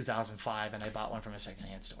was 2005, and I bought one from a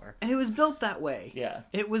secondhand store. And it was built that way. Yeah.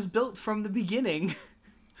 It was built from the beginning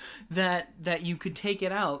that you could take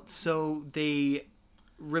it out, so they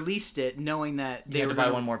released it knowing that they had were to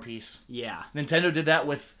buy one more piece. Yeah. Nintendo did that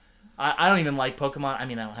with... I don't even like Pokemon. I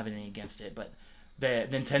mean, I don't have anything against it, but the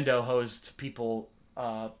Nintendo hosed people...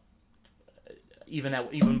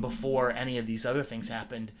 even before any of these other things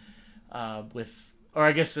happened, or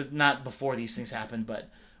I guess not before these things happened, but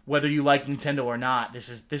whether you like Nintendo or not, this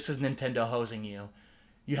is Nintendo hosing you.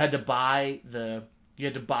 You had to buy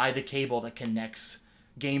the cable that connects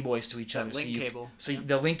Game Boys to each other.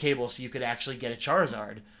 The link cable, so you could actually get a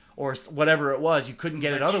Charizard or whatever it was. You couldn't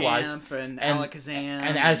get it otherwise. And Alakazam.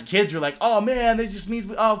 And as kids, we're like, oh man, that just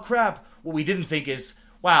means oh crap. What we didn't think is,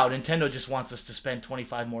 wow, Nintendo just wants us to spend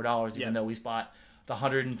 $25 more, even though we've bought the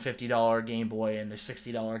 $150 Game Boy and the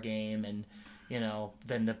 $60 game, and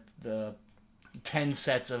then the 10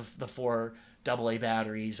 sets of the 4 AA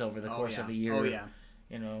batteries over the course of a year. Oh yeah.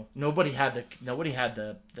 Nobody had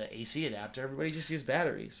the AC adapter. Everybody just used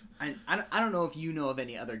batteries. I don't know if you know of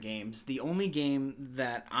any other games. The only game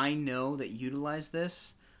that I know that utilized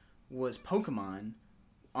this was Pokemon.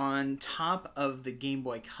 On top of the Game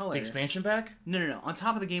Boy Color. The expansion pack? No. On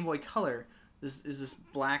top of the Game Boy Color is this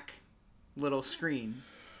black little screen,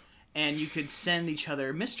 and you could send each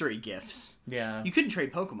other mystery gifts. Yeah. You couldn't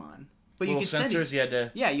trade Pokemon, but little you could sensors. send. You had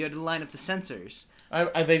to. Yeah, you had to line up the sensors.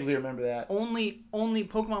 I vaguely remember that. Only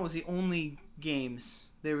Pokemon was the only games.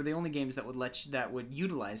 They were the only games that would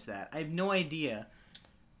utilize that. I have no idea.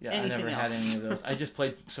 Yeah, anything I never had else. any of those. I just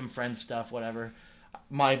played some friends' stuff, whatever.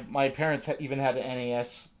 My parents even had an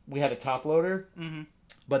NES. We had a top loader,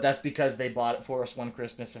 but that's because they bought it for us one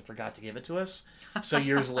Christmas and forgot to give it to us. So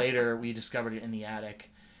years later, we discovered it in the attic,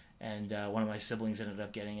 and one of my siblings ended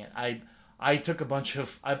up getting it. I took a bunch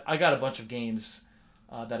of I got a bunch of games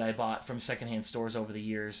that I bought from secondhand stores over the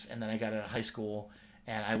years, and then I got it at high school.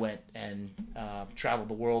 And I went and traveled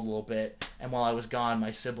the world a little bit. And while I was gone, my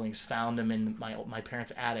siblings found them in my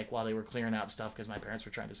parents' attic while they were clearing out stuff because my parents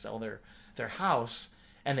were trying to sell their house.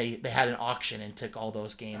 And they had an auction and took all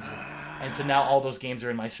those games. And so now all those games are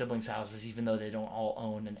in my siblings' houses, even though they don't all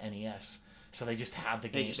own an NES. So they just have the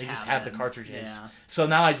games. They just have the cartridges. Yeah. So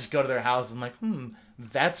now I just go to their house and I'm like,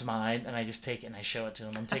 that's mine. And I just take it and I show it to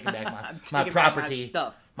them. I'm taking back my property. Back my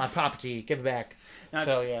stuff. My property. Give it back. Now,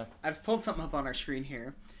 so, yeah. I've pulled something up on our screen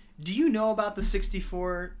here. Do you know about the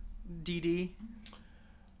 64 DD?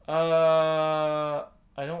 I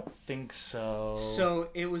don't think so. So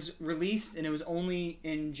it was released, and it was only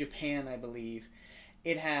in Japan, I believe.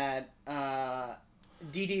 It had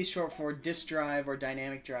DD is short for disk drive or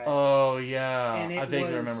dynamic drive. Oh yeah, and I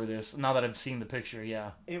vaguely remember this. Now that I've seen the picture,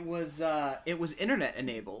 yeah. It was internet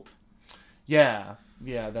enabled. Yeah.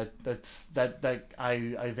 I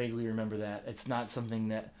vaguely remember that. It's not something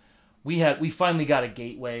that we had. We finally got a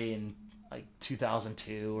gateway in like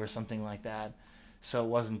 2002 or something like that. So it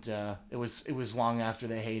wasn't. It was long after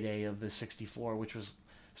the heyday of the 64, which was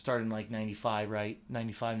started in like 95, right?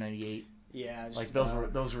 95, 98. Yeah. Like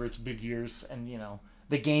those were its big years, and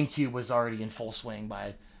the GameCube was already in full swing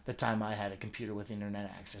by the time I had a computer with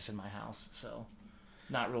internet access in my house. So,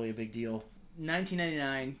 not really a big deal.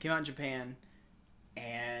 1999 came out in Japan.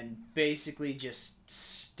 And basically just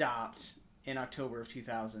stopped in October of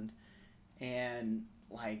 2000, and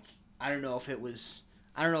like I don't know if it was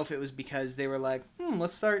because they were like,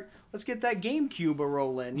 let's get that GameCube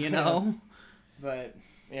rolling, But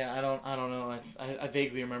yeah, I don't know. I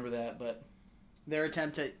vaguely remember that, but their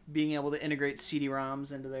attempt at being able to integrate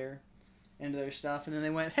CD-ROMs into their stuff, and then they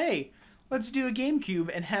went, hey, let's do a GameCube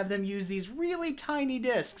and have them use these really tiny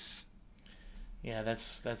discs. Yeah, that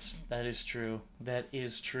is true. That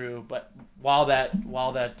is true. But while that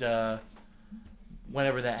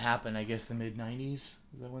whenever that happened, I guess the mid '90s. Is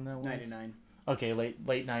that when that was? 99. Okay, late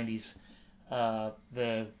 '90s.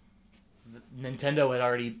 The Nintendo had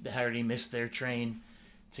already missed their train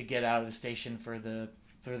to get out of the station for the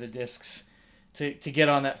discs to get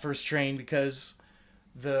on that first train, because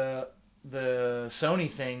the Sony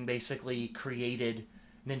thing basically created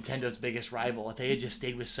Nintendo's biggest rival. If they had just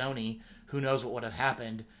stayed with Sony, who knows what would have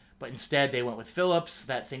happened. But instead, they went with Philips.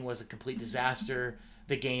 That thing was a complete disaster,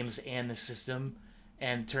 the games and the system.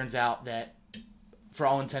 And turns out that, for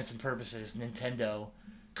all intents and purposes, Nintendo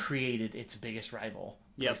created its biggest rival,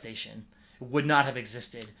 PlayStation. It would not have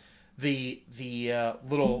existed. The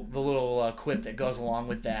little quip that goes along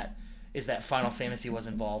with that is that Final Fantasy was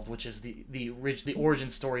involved, which is the origin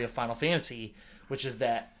story of Final Fantasy, which is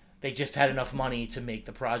that they just had enough money to make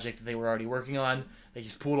the project that they were already working on. They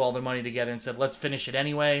just pooled all their money together and said, let's finish it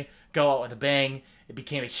anyway, go out with a bang. It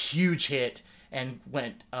became a huge hit and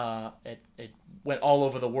went all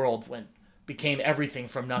over the world, became everything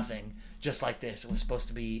from nothing, just like this. It was supposed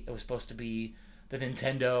to be the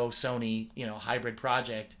Nintendo Sony, hybrid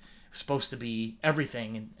project. It was supposed to be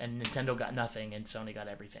everything, and Nintendo got nothing and Sony got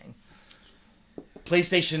everything.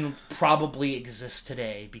 PlayStation probably exists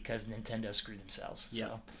today because Nintendo screwed themselves.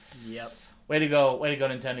 Yep. Way to go,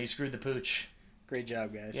 Nintendo. You screwed the pooch. Great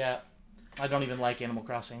job, guys. Yeah. I don't even like Animal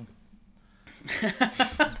Crossing.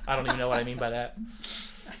 I don't even know what I mean by that.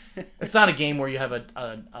 It's not a game where you have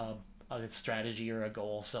a strategy or a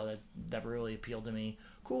goal, so that never really appealed to me.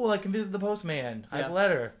 Cool, I can visit the postman. I have a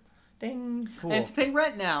letter. Ding. Cool. I have to pay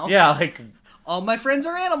rent now. Yeah, like... all my friends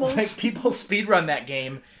are animals. Like, people speedrun that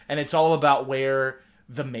game, and it's all about where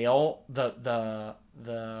the mail... The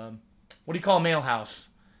what do you call a mail house?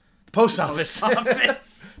 The post office.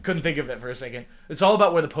 Couldn't think of it for a second. It's all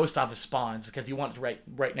about where the post office spawns, because you want it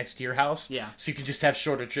right next to your house. Yeah. So you can just have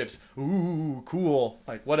shorter trips. Ooh, cool.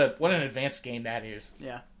 Like, what an advanced game that is.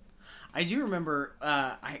 Yeah. I do remember,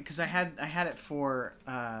 because I had it for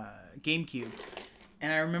GameCube,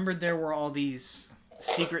 and I remembered there were all these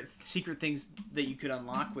secret things that you could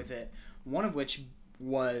unlock with it. One of which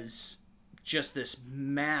was just this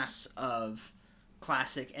mass of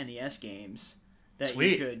classic NES games that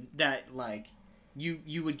Sweet.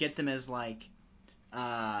 you would get them as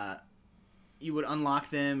you would unlock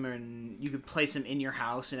them, and you could place them in your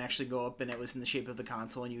house and actually go up, and it was in the shape of the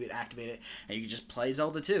console, and you would activate it, and you could just play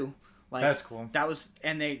Zelda 2. Like, That's cool. That was,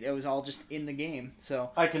 and it was all just in the game.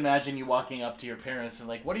 So I can imagine you walking up to your parents and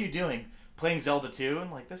like, "What are you doing? Playing Zelda 2?"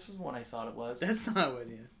 And like, "This is what I thought it was." that's not what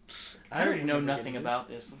it is. I already know nothing about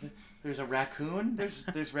this. There's a raccoon.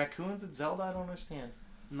 There's raccoons in Zelda. I don't understand.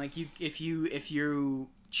 And like if you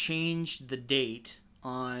change the date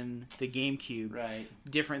on the GameCube, Right.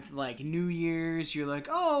 different like New Year's, you're like,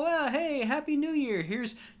 oh hey, Happy New Year.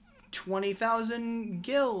 Here's 20,000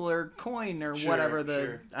 gil or coin or Sure, whatever the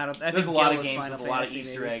sure. I don't. I There's think a lot gil of is games Final with a lot of Fantasy,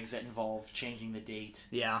 Easter maybe. eggs that involve changing the date.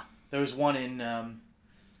 Yeah. There was one in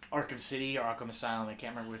Arkham City or Arkham Asylum. I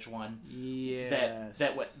can't remember which one. Yes.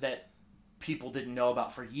 That people didn't know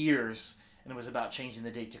about for years, and it was about changing the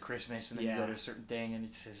date to Christmas, and then you go to a certain thing, and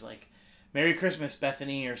it says like, "Merry Christmas,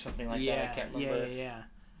 Bethany," or something like that. I can't remember. Yeah.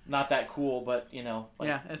 Not that cool, but you know,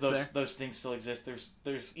 like it's those things still exist.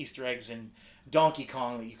 There's Easter eggs in Donkey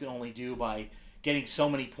Kong that you can only do by getting so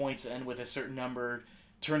many points and with a certain number,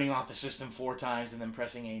 turning off the system 4 times and then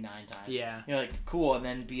pressing A 9 times. Yeah. You're like, cool, and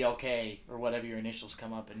then be okay or whatever your initials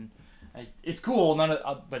come up, and it's cool. The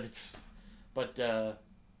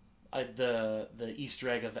Easter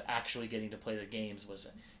egg of actually getting to play the games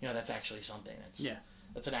was, that's actually something.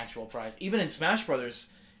 That's an actual prize. Even in Smash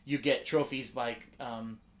Brothers, you get trophies by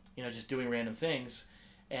just doing random things,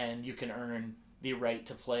 and you can earn the right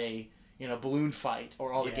to play Balloon Fight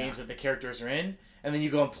or all the games that the characters are in, and then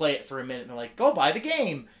you go and play it for a minute and they're like, go buy the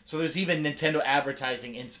game. So there's even Nintendo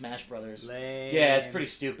advertising in Smash Brothers. Lame. Yeah, it's pretty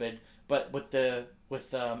stupid. But with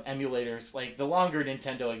emulators, like the longer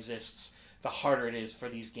Nintendo exists, the harder it is for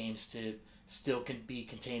these games to still be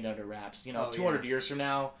contained under wraps. 200 years from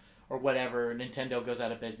now or whatever, Nintendo goes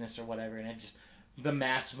out of business or whatever, and the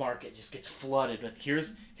mass market just gets flooded with here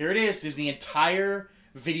it is. There's the entire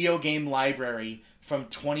video game library from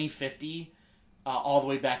 2050 all the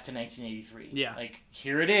way back to 1983. Yeah. Like,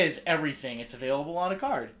 here it is, everything. It's available on a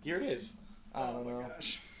card. Here it is. I don't know.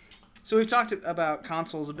 Gosh. So we've talked about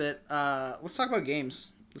consoles a bit. Let's talk about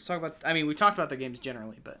games. We talked about the games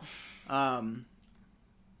generally, but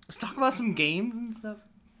let's talk about some games and stuff.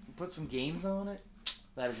 Put some games on it.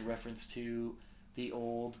 That is a reference to the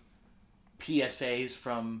old PSAs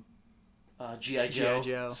from G.I.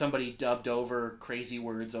 Joe. Somebody dubbed over crazy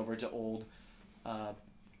words over to old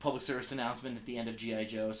public service announcement at the end of G.I.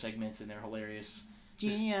 Joe segments, and they're hilarious.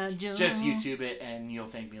 G.I. Joe. Just YouTube it, and you'll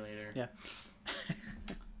thank me later. Yeah.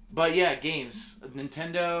 But yeah, games.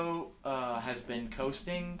 Nintendo has been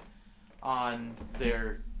coasting on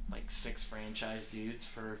their 6 franchise dudes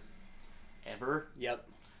for ever. Yep.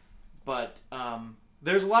 But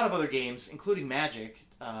there's a lot of other games, including Magic.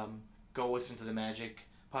 Go listen to the Magic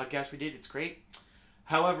podcast we did. It's great.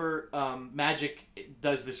 However, Magic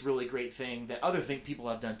does this really great thing that other people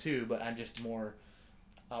have done too, but I'm just more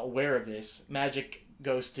aware of this. Magic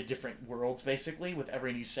goes to different worlds, basically, with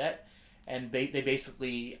every new set. And they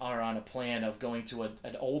basically are on a plan of going to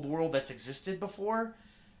an old world that's existed before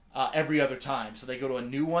every other time. So they go to a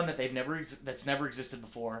new one that's never existed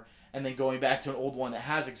before, and then going back to an old one that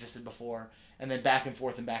has existed before, and then back and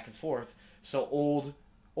forth and back and forth. So old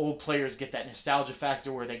players get that nostalgia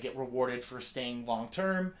factor where they get rewarded for staying long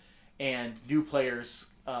term, and new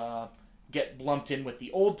players get lumped in with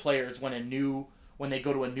the old players when they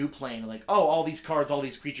go to a new plane. Like, oh, all these cards, all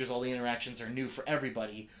these creatures, all the interactions are new for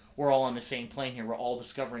everybody. We're all on the same plane here. We're all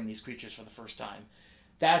discovering these creatures for the first time.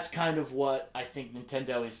 That's kind of what I think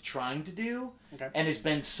Nintendo is trying to do, and has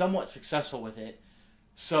been somewhat successful with it.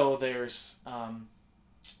 So there's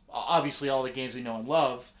obviously all the games we know and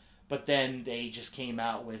love, but then they just came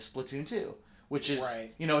out with Splatoon 2, which is,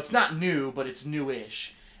 it's not new, but it's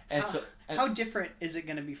newish. And how different is it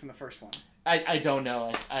going to be from the first one? I don't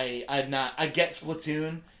know. I get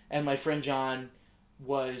Splatoon, and my friend John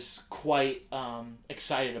was quite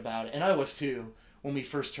excited about it, and I was too when we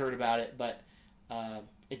first heard about it, but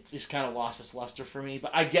it just kind of lost its luster for me. But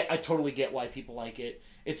I totally get why people like it.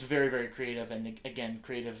 It's very, very creative, and again,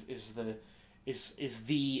 creative is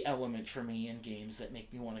the element for me in games that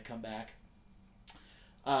make me want to come back.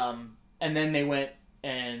 And then they went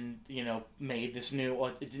and made this new.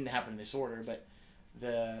 Well, it didn't happen in this order, but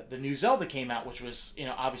the new Zelda came out, which was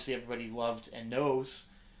obviously everybody loved and knows.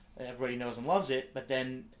 Everybody knows and loves it, but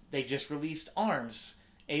then they just released ARMS,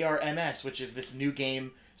 ARMS, which is this new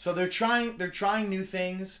game. So they're trying new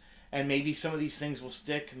things, and maybe some of these things will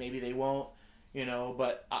stick, maybe they won't,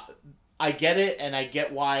 but I get it, and I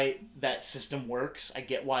get why that system works. I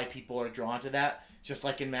get why people are drawn to that, just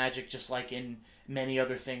like in Magic, just like in many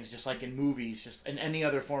other things, just like in movies, just in any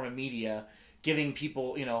other form of media, giving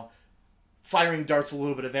people, firing darts a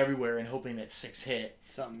little bit of everywhere and hoping that 6 hit.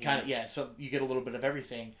 So you get a little bit of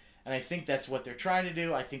everything. And I think that's what they're trying to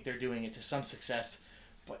do. I think they're doing it to some success.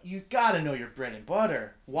 but you gotta know your bread and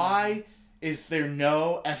butter. Why is there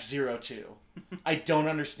no F-Zero 2? I don't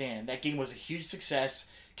understand. That game was a huge success.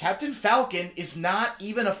 Captain Falcon is not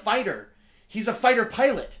even a fighter. He's a fighter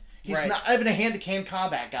pilot. He's not even a hand-to-hand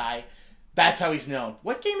combat guy. That's how he's known.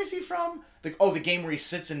 What game is he from? The game where he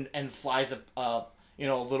sits and flies a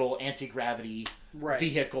little anti-gravity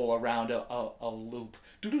vehicle around a loop.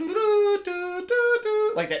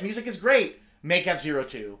 Like, that music is great. Make F-Zero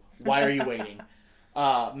 2. Why are you waiting?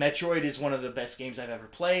 Metroid is one of the best games I've ever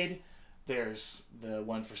played. There's the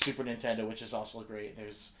one for Super Nintendo, which is also great.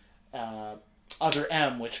 There's Other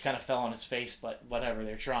M, which kind of fell on its face, but whatever,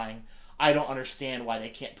 they're trying. I don't understand why they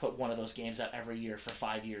can't put one of those games out every year for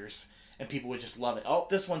 5 years, and people would just love it. Oh,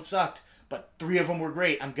 this one sucked, but 3 of them were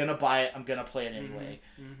great. I'm going to buy it. I'm going to play it anyway.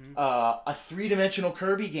 Mm-hmm. A 3-dimensional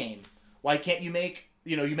Kirby game. Why can't you make...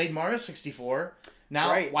 you made Mario 64.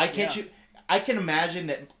 Now, why can't you... I can imagine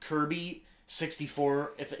that Kirby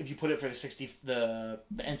 64, if you put it for the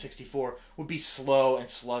N64, would be slow and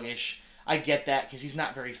sluggish. I get that, because he's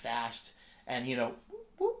not very fast. And,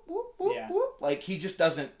 whoop, whoop, whoop, whoop. Like, he just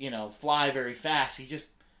doesn't, fly very fast. He just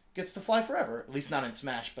gets to fly forever. At least not in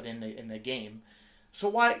Smash, but in the game. So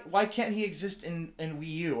why can't he exist in Wii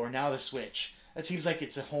U or now the Switch? That seems like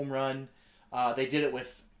it's a home run. They did it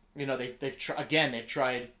with, they've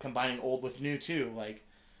tried combining old with new too. Like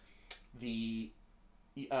the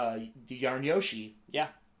Yarn Yoshi. Yeah.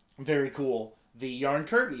 Very cool. The Yarn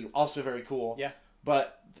Kirby, also very cool. Yeah.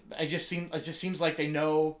 But it just seems like they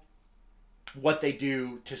know what they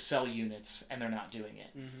do to sell units, and they're not doing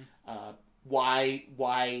it. Mm-hmm.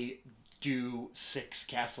 Why do 6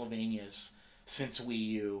 Castlevanias since Wii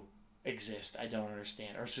U exist? I don't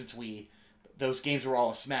understand. Or since those games were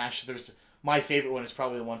all a smash. My favorite one is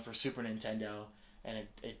probably the one for Super Nintendo, and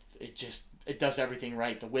it does everything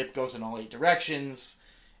right. The whip goes in all 8 directions,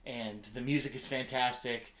 and the music is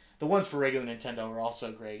fantastic. The ones for regular Nintendo are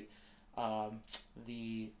also great.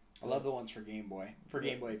 I love the ones for Game Boy.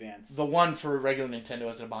 Game Boy Advance. The one for regular Nintendo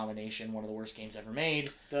is an abomination. One of the worst games ever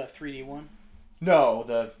made. The 3D one? No,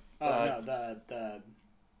 the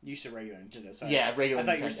you said regular Nintendo. Sorry. Yeah, regular Nintendo.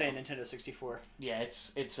 I thought you were saying Nintendo 64. Yeah,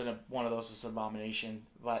 it's one of those is an abomination.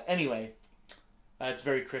 But anyway, it's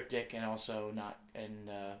very cryptic and also not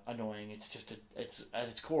annoying. It's just it's at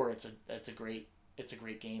its core it's a great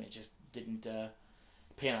game. It just didn't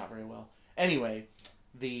pan out very well. Anyway,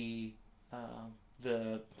 the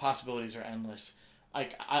possibilities are endless.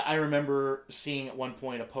 I remember seeing at one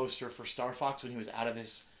point a poster for Star Fox when he was out of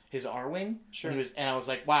his R-Wing. Sure. And I was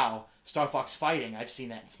like, wow, Star Fox fighting. I've seen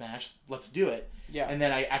that in Smash. Let's do it. Yeah. And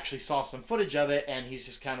then I actually saw some footage of it, and he's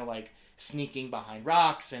just kind of like sneaking behind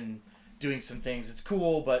rocks and doing some things. It's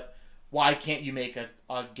cool, but why can't you make a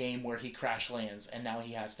game where he crash lands and now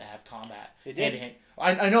he has to have combat? They did.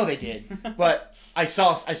 I know they did, but I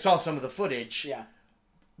saw some of the footage. Yeah.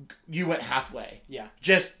 You went halfway. Yeah.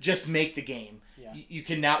 Just make the game.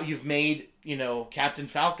 Yeah. You've made, Captain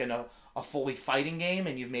Falcon a fully fighting game,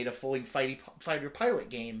 and you've made a fully fighter pilot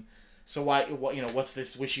game. So what's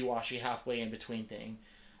this wishy-washy halfway in between thing?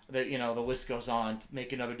 The list goes on.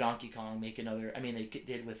 Make another Donkey Kong, they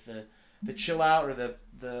did with the Chill Out or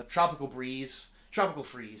the Tropical Freeze,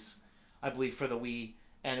 I believe, for the Wii,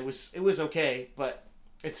 and it was okay, but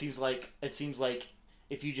it seems like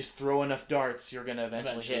if you just throw enough darts, you're gonna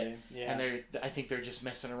eventually hit. Yeah. And I think they're just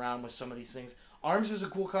messing around with some of these things. ARMS is a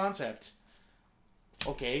cool concept.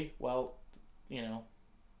 Okay, well,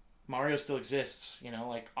 Mario still exists.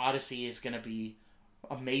 Like Odyssey is gonna be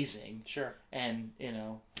amazing. Sure. And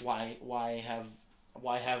why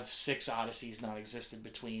have 6 Odysseys not existed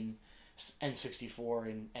between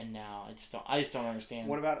N64 and now? I just don't understand.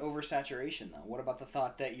 What about oversaturation though? What about the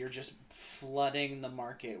thought that you're just flooding the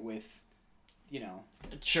market with,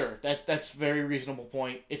 Sure, that's a very reasonable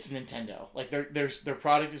point. It's Nintendo. Like their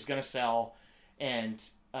product is gonna sell, and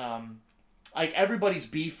like everybody's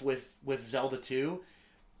beef with Zelda 2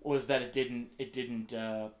 was that it didn't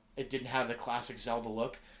have the classic Zelda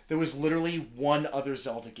look. There was literally one other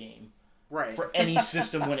Zelda game. Right. For any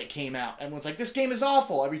system when it came out. Everyone's like, this game is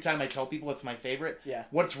awful. Every time I tell people it's my favorite. Yeah.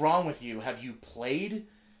 What's wrong with you? Have you played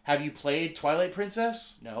Twilight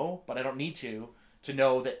Princess? No, but I don't need to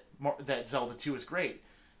know that Zelda 2 is great.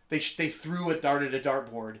 They threw a dart at a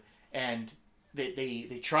dartboard, and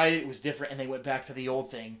they tried it. It was different, and they went back to the old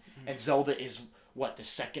thing. Mm-hmm. And Zelda is the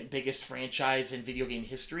second biggest franchise in video game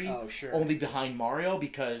history. Oh, sure. Only behind Mario,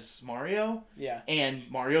 because Mario. Yeah. And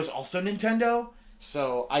Mario's also Nintendo.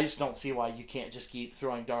 So I just don't see why you can't just keep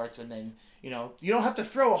throwing darts, and then, you don't have to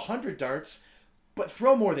throw 100 darts, but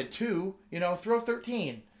throw more than 2, throw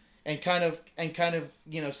 13 and kind of,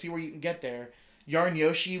 see where you can get there. Yarn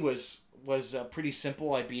Yoshi was was pretty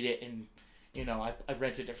simple. I beat it in, I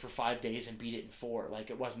rented it for 5 days and beat it in 4. Like,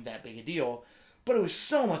 it wasn't that big a deal, but it was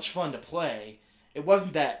so much fun to play. It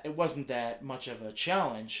wasn't that much of a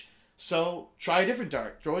challenge. So try a different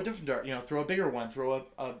dart. Throw a different dart. Throw a bigger one. Throw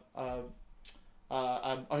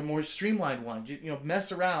a more streamlined one.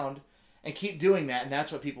 Mess around and keep doing that, and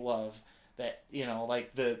that's what people love. That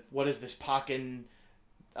like what is this Pokken?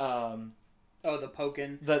 The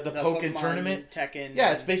Pokken. The Pokken tournament. Tekken.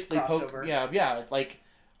 Yeah, it's basically Pokken. Yeah. Like,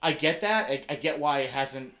 I get that. I get why it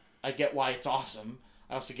hasn't. I get why it's awesome.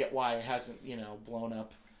 I also get why it hasn't blown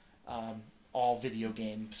up all video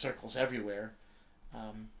game circles everywhere.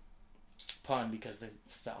 Pun, because they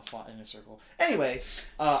fought in a circle. Anyway,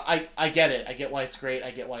 I get it. I get why it's great.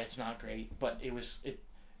 I get why it's not great. But if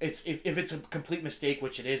it's a complete mistake,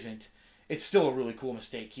 which it isn't, it's still a really cool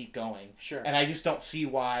mistake. Keep going. Sure. And I just don't see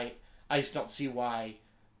why.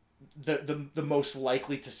 The most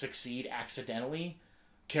likely to succeed accidentally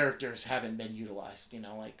characters haven't been utilized.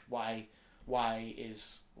 Like why,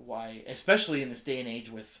 especially in this day and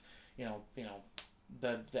age with the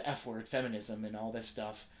F word, feminism, and all this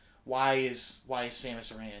stuff. Why is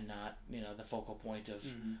Samus Aran not the focal point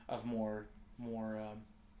of more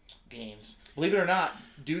games? Believe it or not,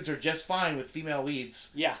 dudes are just fine with female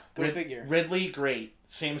leads. Yeah, figure. Ridley, great.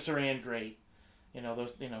 Samus Aran, great.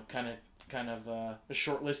 Those kind of a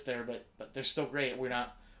short list there, but they're still great. We're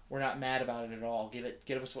not mad about it at all.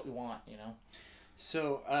 Give us what we want.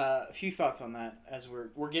 So a few thoughts on that as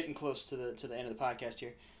we're getting close to the end of the podcast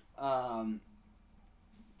here.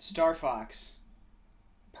 Star Fox.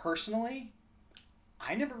 Personally,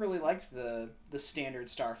 I never really liked the standard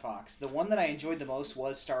Star Fox. The one that I enjoyed the most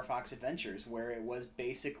was Star Fox Adventures, where it was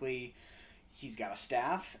basically he's got a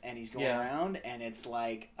staff and he's going around, and it's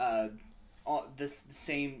like this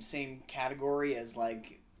same category as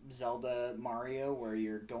like Zelda, Mario, where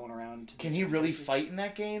you're going around. Can he really fight in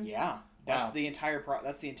that game? Yeah, that's the entire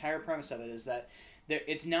premise of it. Is that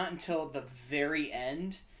it's not until the very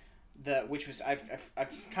end. Which was I've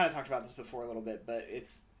kind of talked about this before a little bit, but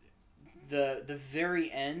it's the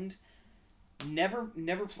very end. Never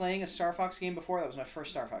playing a Star Fox game before. That was my first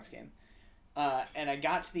Star Fox game, and I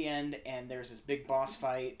got to the end, and there's this big boss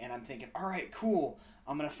fight, and I'm thinking, all right, cool.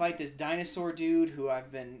 I'm gonna fight this dinosaur dude who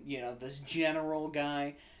I've been, this general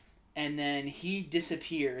guy, and then he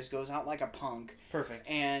disappears, goes out like a punk. Perfect.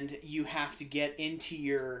 And you have to get into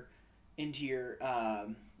your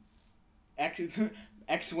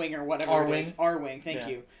X-Wing or whatever R-Wing. it is. R-Wing, thank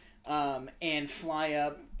you. And fly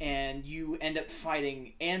up, and you end up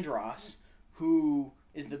fighting Andross, who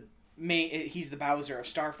is he's the Bowser of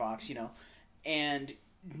Star Fox, and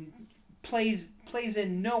plays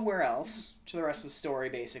in nowhere else to the rest of the story,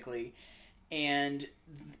 basically. And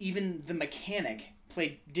even the mechanic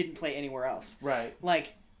didn't play anywhere else. Right.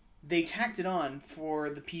 Like, they tacked it on for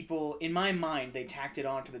the people, in my mind, they tacked it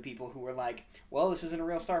on for the people who were like, well, this isn't a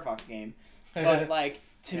real Star Fox game. But like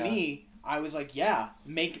to me, I was like, yeah,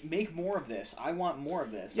 make more of this. I want more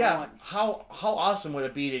of this. Yeah. How awesome would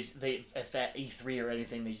it be if at E3 or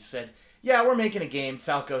anything they just said, yeah, we're making a game.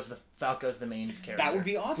 Falco's the main character. That would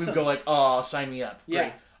be awesome. We'd go like, oh, sign me up.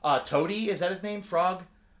 Yeah. Great. Toady, is that his name? Frog.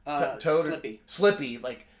 Toad. Slippy. Slippy.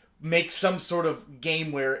 Like, make some sort of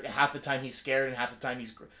game where half the time he's scared and half the time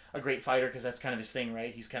he's a great fighter, because that's kind of his thing,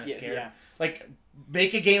 right? He's kind of scared. Yeah. Like,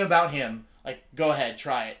 make a game about him. Like, go ahead,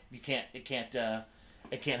 try it. It can't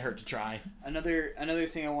hurt to try. Another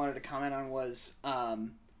thing I wanted to comment on was, I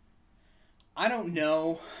don't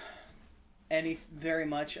know very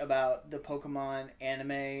much about the Pokemon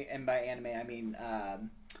anime, and by anime I mean,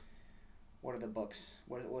 what are the books?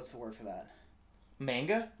 What's the word for that?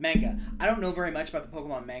 Manga. I don't know very much about the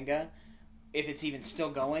Pokemon manga. If it's even still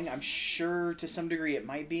going, I'm sure to some degree it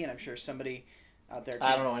might be, and I'm sure somebody out there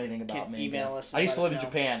I don't know anything about manga. Email us. I used to live in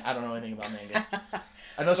Japan. I don't know anything about manga.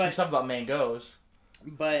 I know some stuff about mangoes.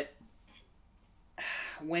 But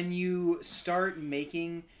when you start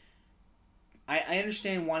making... I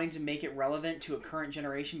understand wanting to make it relevant to a current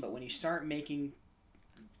generation, but when you start making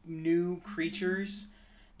new creatures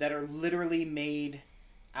that are literally made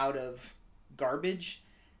out of garbage...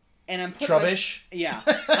 And I'm putting Trubbish?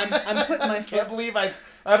 I'm putting my foot... I can't believe I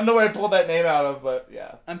don't know where I pulled that name out of, but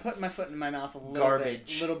yeah. I'm putting my foot in my mouth a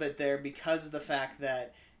little bit there, because of the fact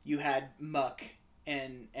that you had Muck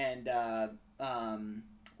and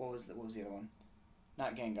what was the other one?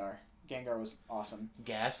 Not Gengar. Gengar was awesome.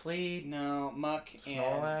 Ghastly? No, Muck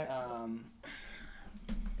Snorlax?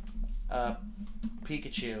 and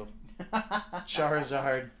Pikachu.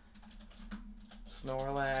 Charizard.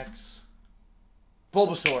 Snorlax.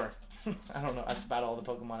 Bulbasaur. I don't know. That's about all the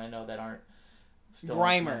Pokemon I know that aren't Still not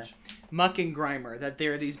so Grimer. much. Muck and Grimer. That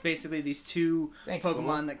they're these two Thanks, Pokemon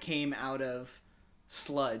Google. that came out of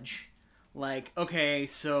sludge. Like, okay,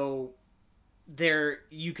 so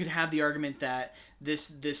you could have the argument that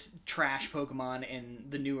this trash Pokemon in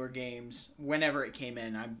the newer games, whenever it came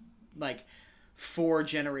in, I'm like 4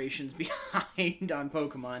 generations behind on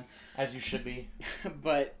Pokemon, As you should be.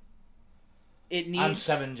 but it needs I'm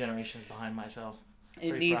 7 generations behind myself.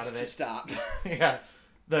 it Pretty proud needs of to it. stop. Yeah.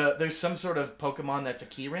 There's some sort of Pokemon that's a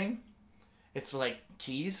key ring. It's like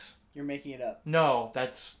keys. You're making it up. No,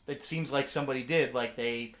 it seems like somebody did. Like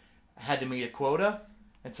they had to meet a quota,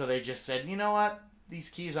 and so they just said, you know what? These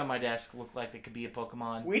keys on my desk look like they could be a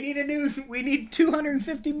Pokemon. We need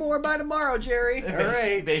 250 more by tomorrow, Jerry. All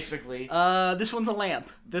right. Basically. This one's a lamp.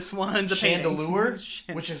 This one's a painting.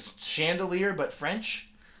 Chandelure, which is chandelier but French.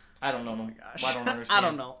 I don't know. Gosh. I don't understand. I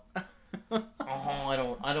don't know. I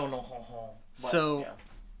don't know. But, So,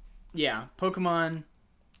 yeah, Pokemon,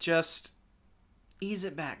 just ease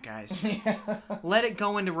it back, guys. yeah. Let it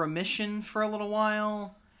go into remission for a little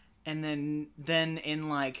while, and then in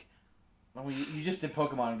like, Well, you just did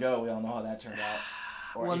Pokemon Go. We all know how that turned out.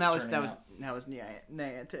 Or well, is that was turning out.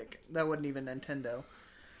 Niantic. That wasn't even Nintendo.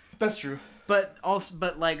 That's true. But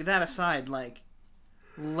like that aside, like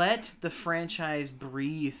let the franchise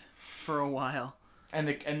breathe for a while.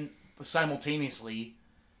 And simultaneously,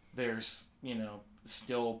 there's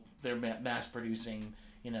still they're mass producing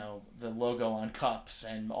the logo on cups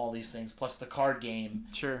and all these things, plus the card game.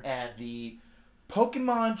 Sure. And the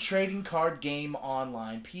Pokemon trading card game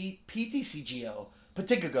online, PTCGO,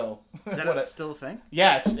 Patigago. Is that still a thing?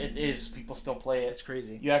 Yeah, it is. People still play it. It's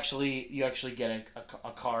crazy. You actually get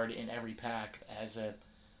a card in every pack that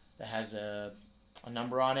has a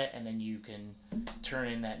number on it, and then you can turn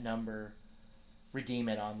in that number, redeem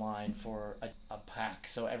it online for a pack.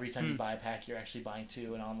 So every time you buy a pack, you're actually buying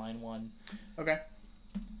 2, an online one. Okay.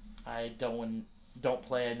 I don't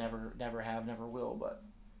play. I never have, never will. But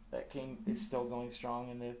that game is still going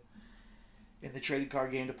strong in the trading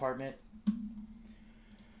card game department.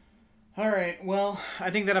 All right. Well,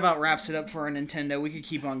 I think that about wraps it up for our Nintendo. We could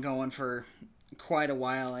keep on going for quite a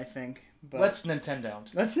while, I think. But Let's Nintendo.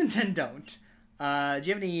 Let's Nintendo. Do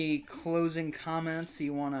you have any closing comments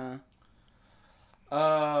you want to...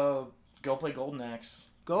 Go play Golden Axe.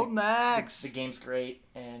 Golden Axe! The game's great,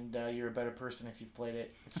 and you're a better person if you've played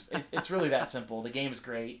it. It's really that simple. The game's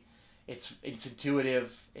great. It's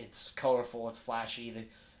intuitive. It's colorful. It's flashy.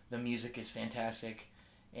 The music is fantastic,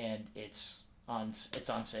 and it's on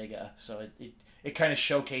Sega. So it kind of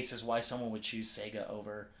showcases why someone would choose Sega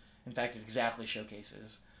over. In fact, it exactly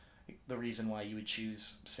showcases the reason why you would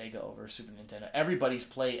choose Sega over Super Nintendo.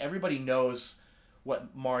 Everybody knows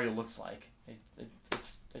what Mario looks like.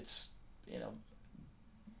 It's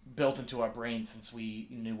built into our brain since we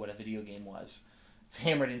knew what a video game was. It's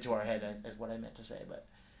hammered into our head as what I meant to say, but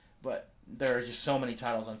there are just so many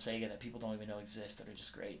titles on Sega that people don't even know exist that are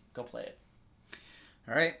just great. Go play it.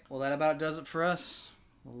 All right. Well, that about does it for us.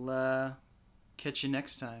 We'll catch you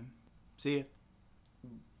next time. See ya.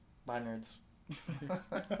 Bye, nerds.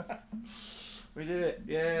 We did it.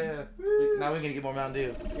 Yeah. Now we're going to get more Mountain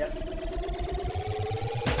Dew. Yep.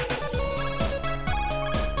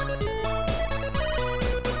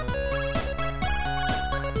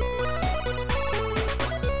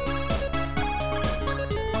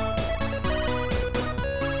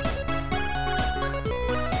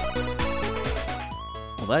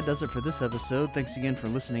 Well, that does it for this episode. Thanks again for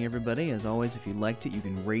listening, everybody. As always, if you liked it, you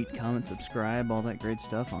can rate, comment, subscribe, all that great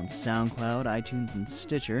stuff on SoundCloud, iTunes, and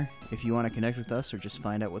Stitcher. If you want to connect with us or just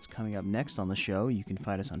find out what's coming up next on the show, you can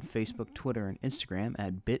find us on Facebook, Twitter, and Instagram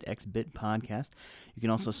at BitXBitPodcast. You can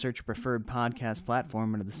also search your preferred podcast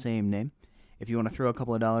platform under the same name. If you want to throw a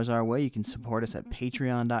couple of dollars our way, you can support us at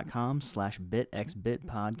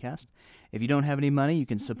patreon.com/bitxbitpodcast. If you don't have any money, you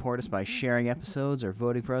can support us by sharing episodes or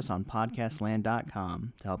voting for us on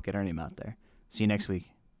podcastland.com to help get our name out there. See you next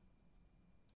week.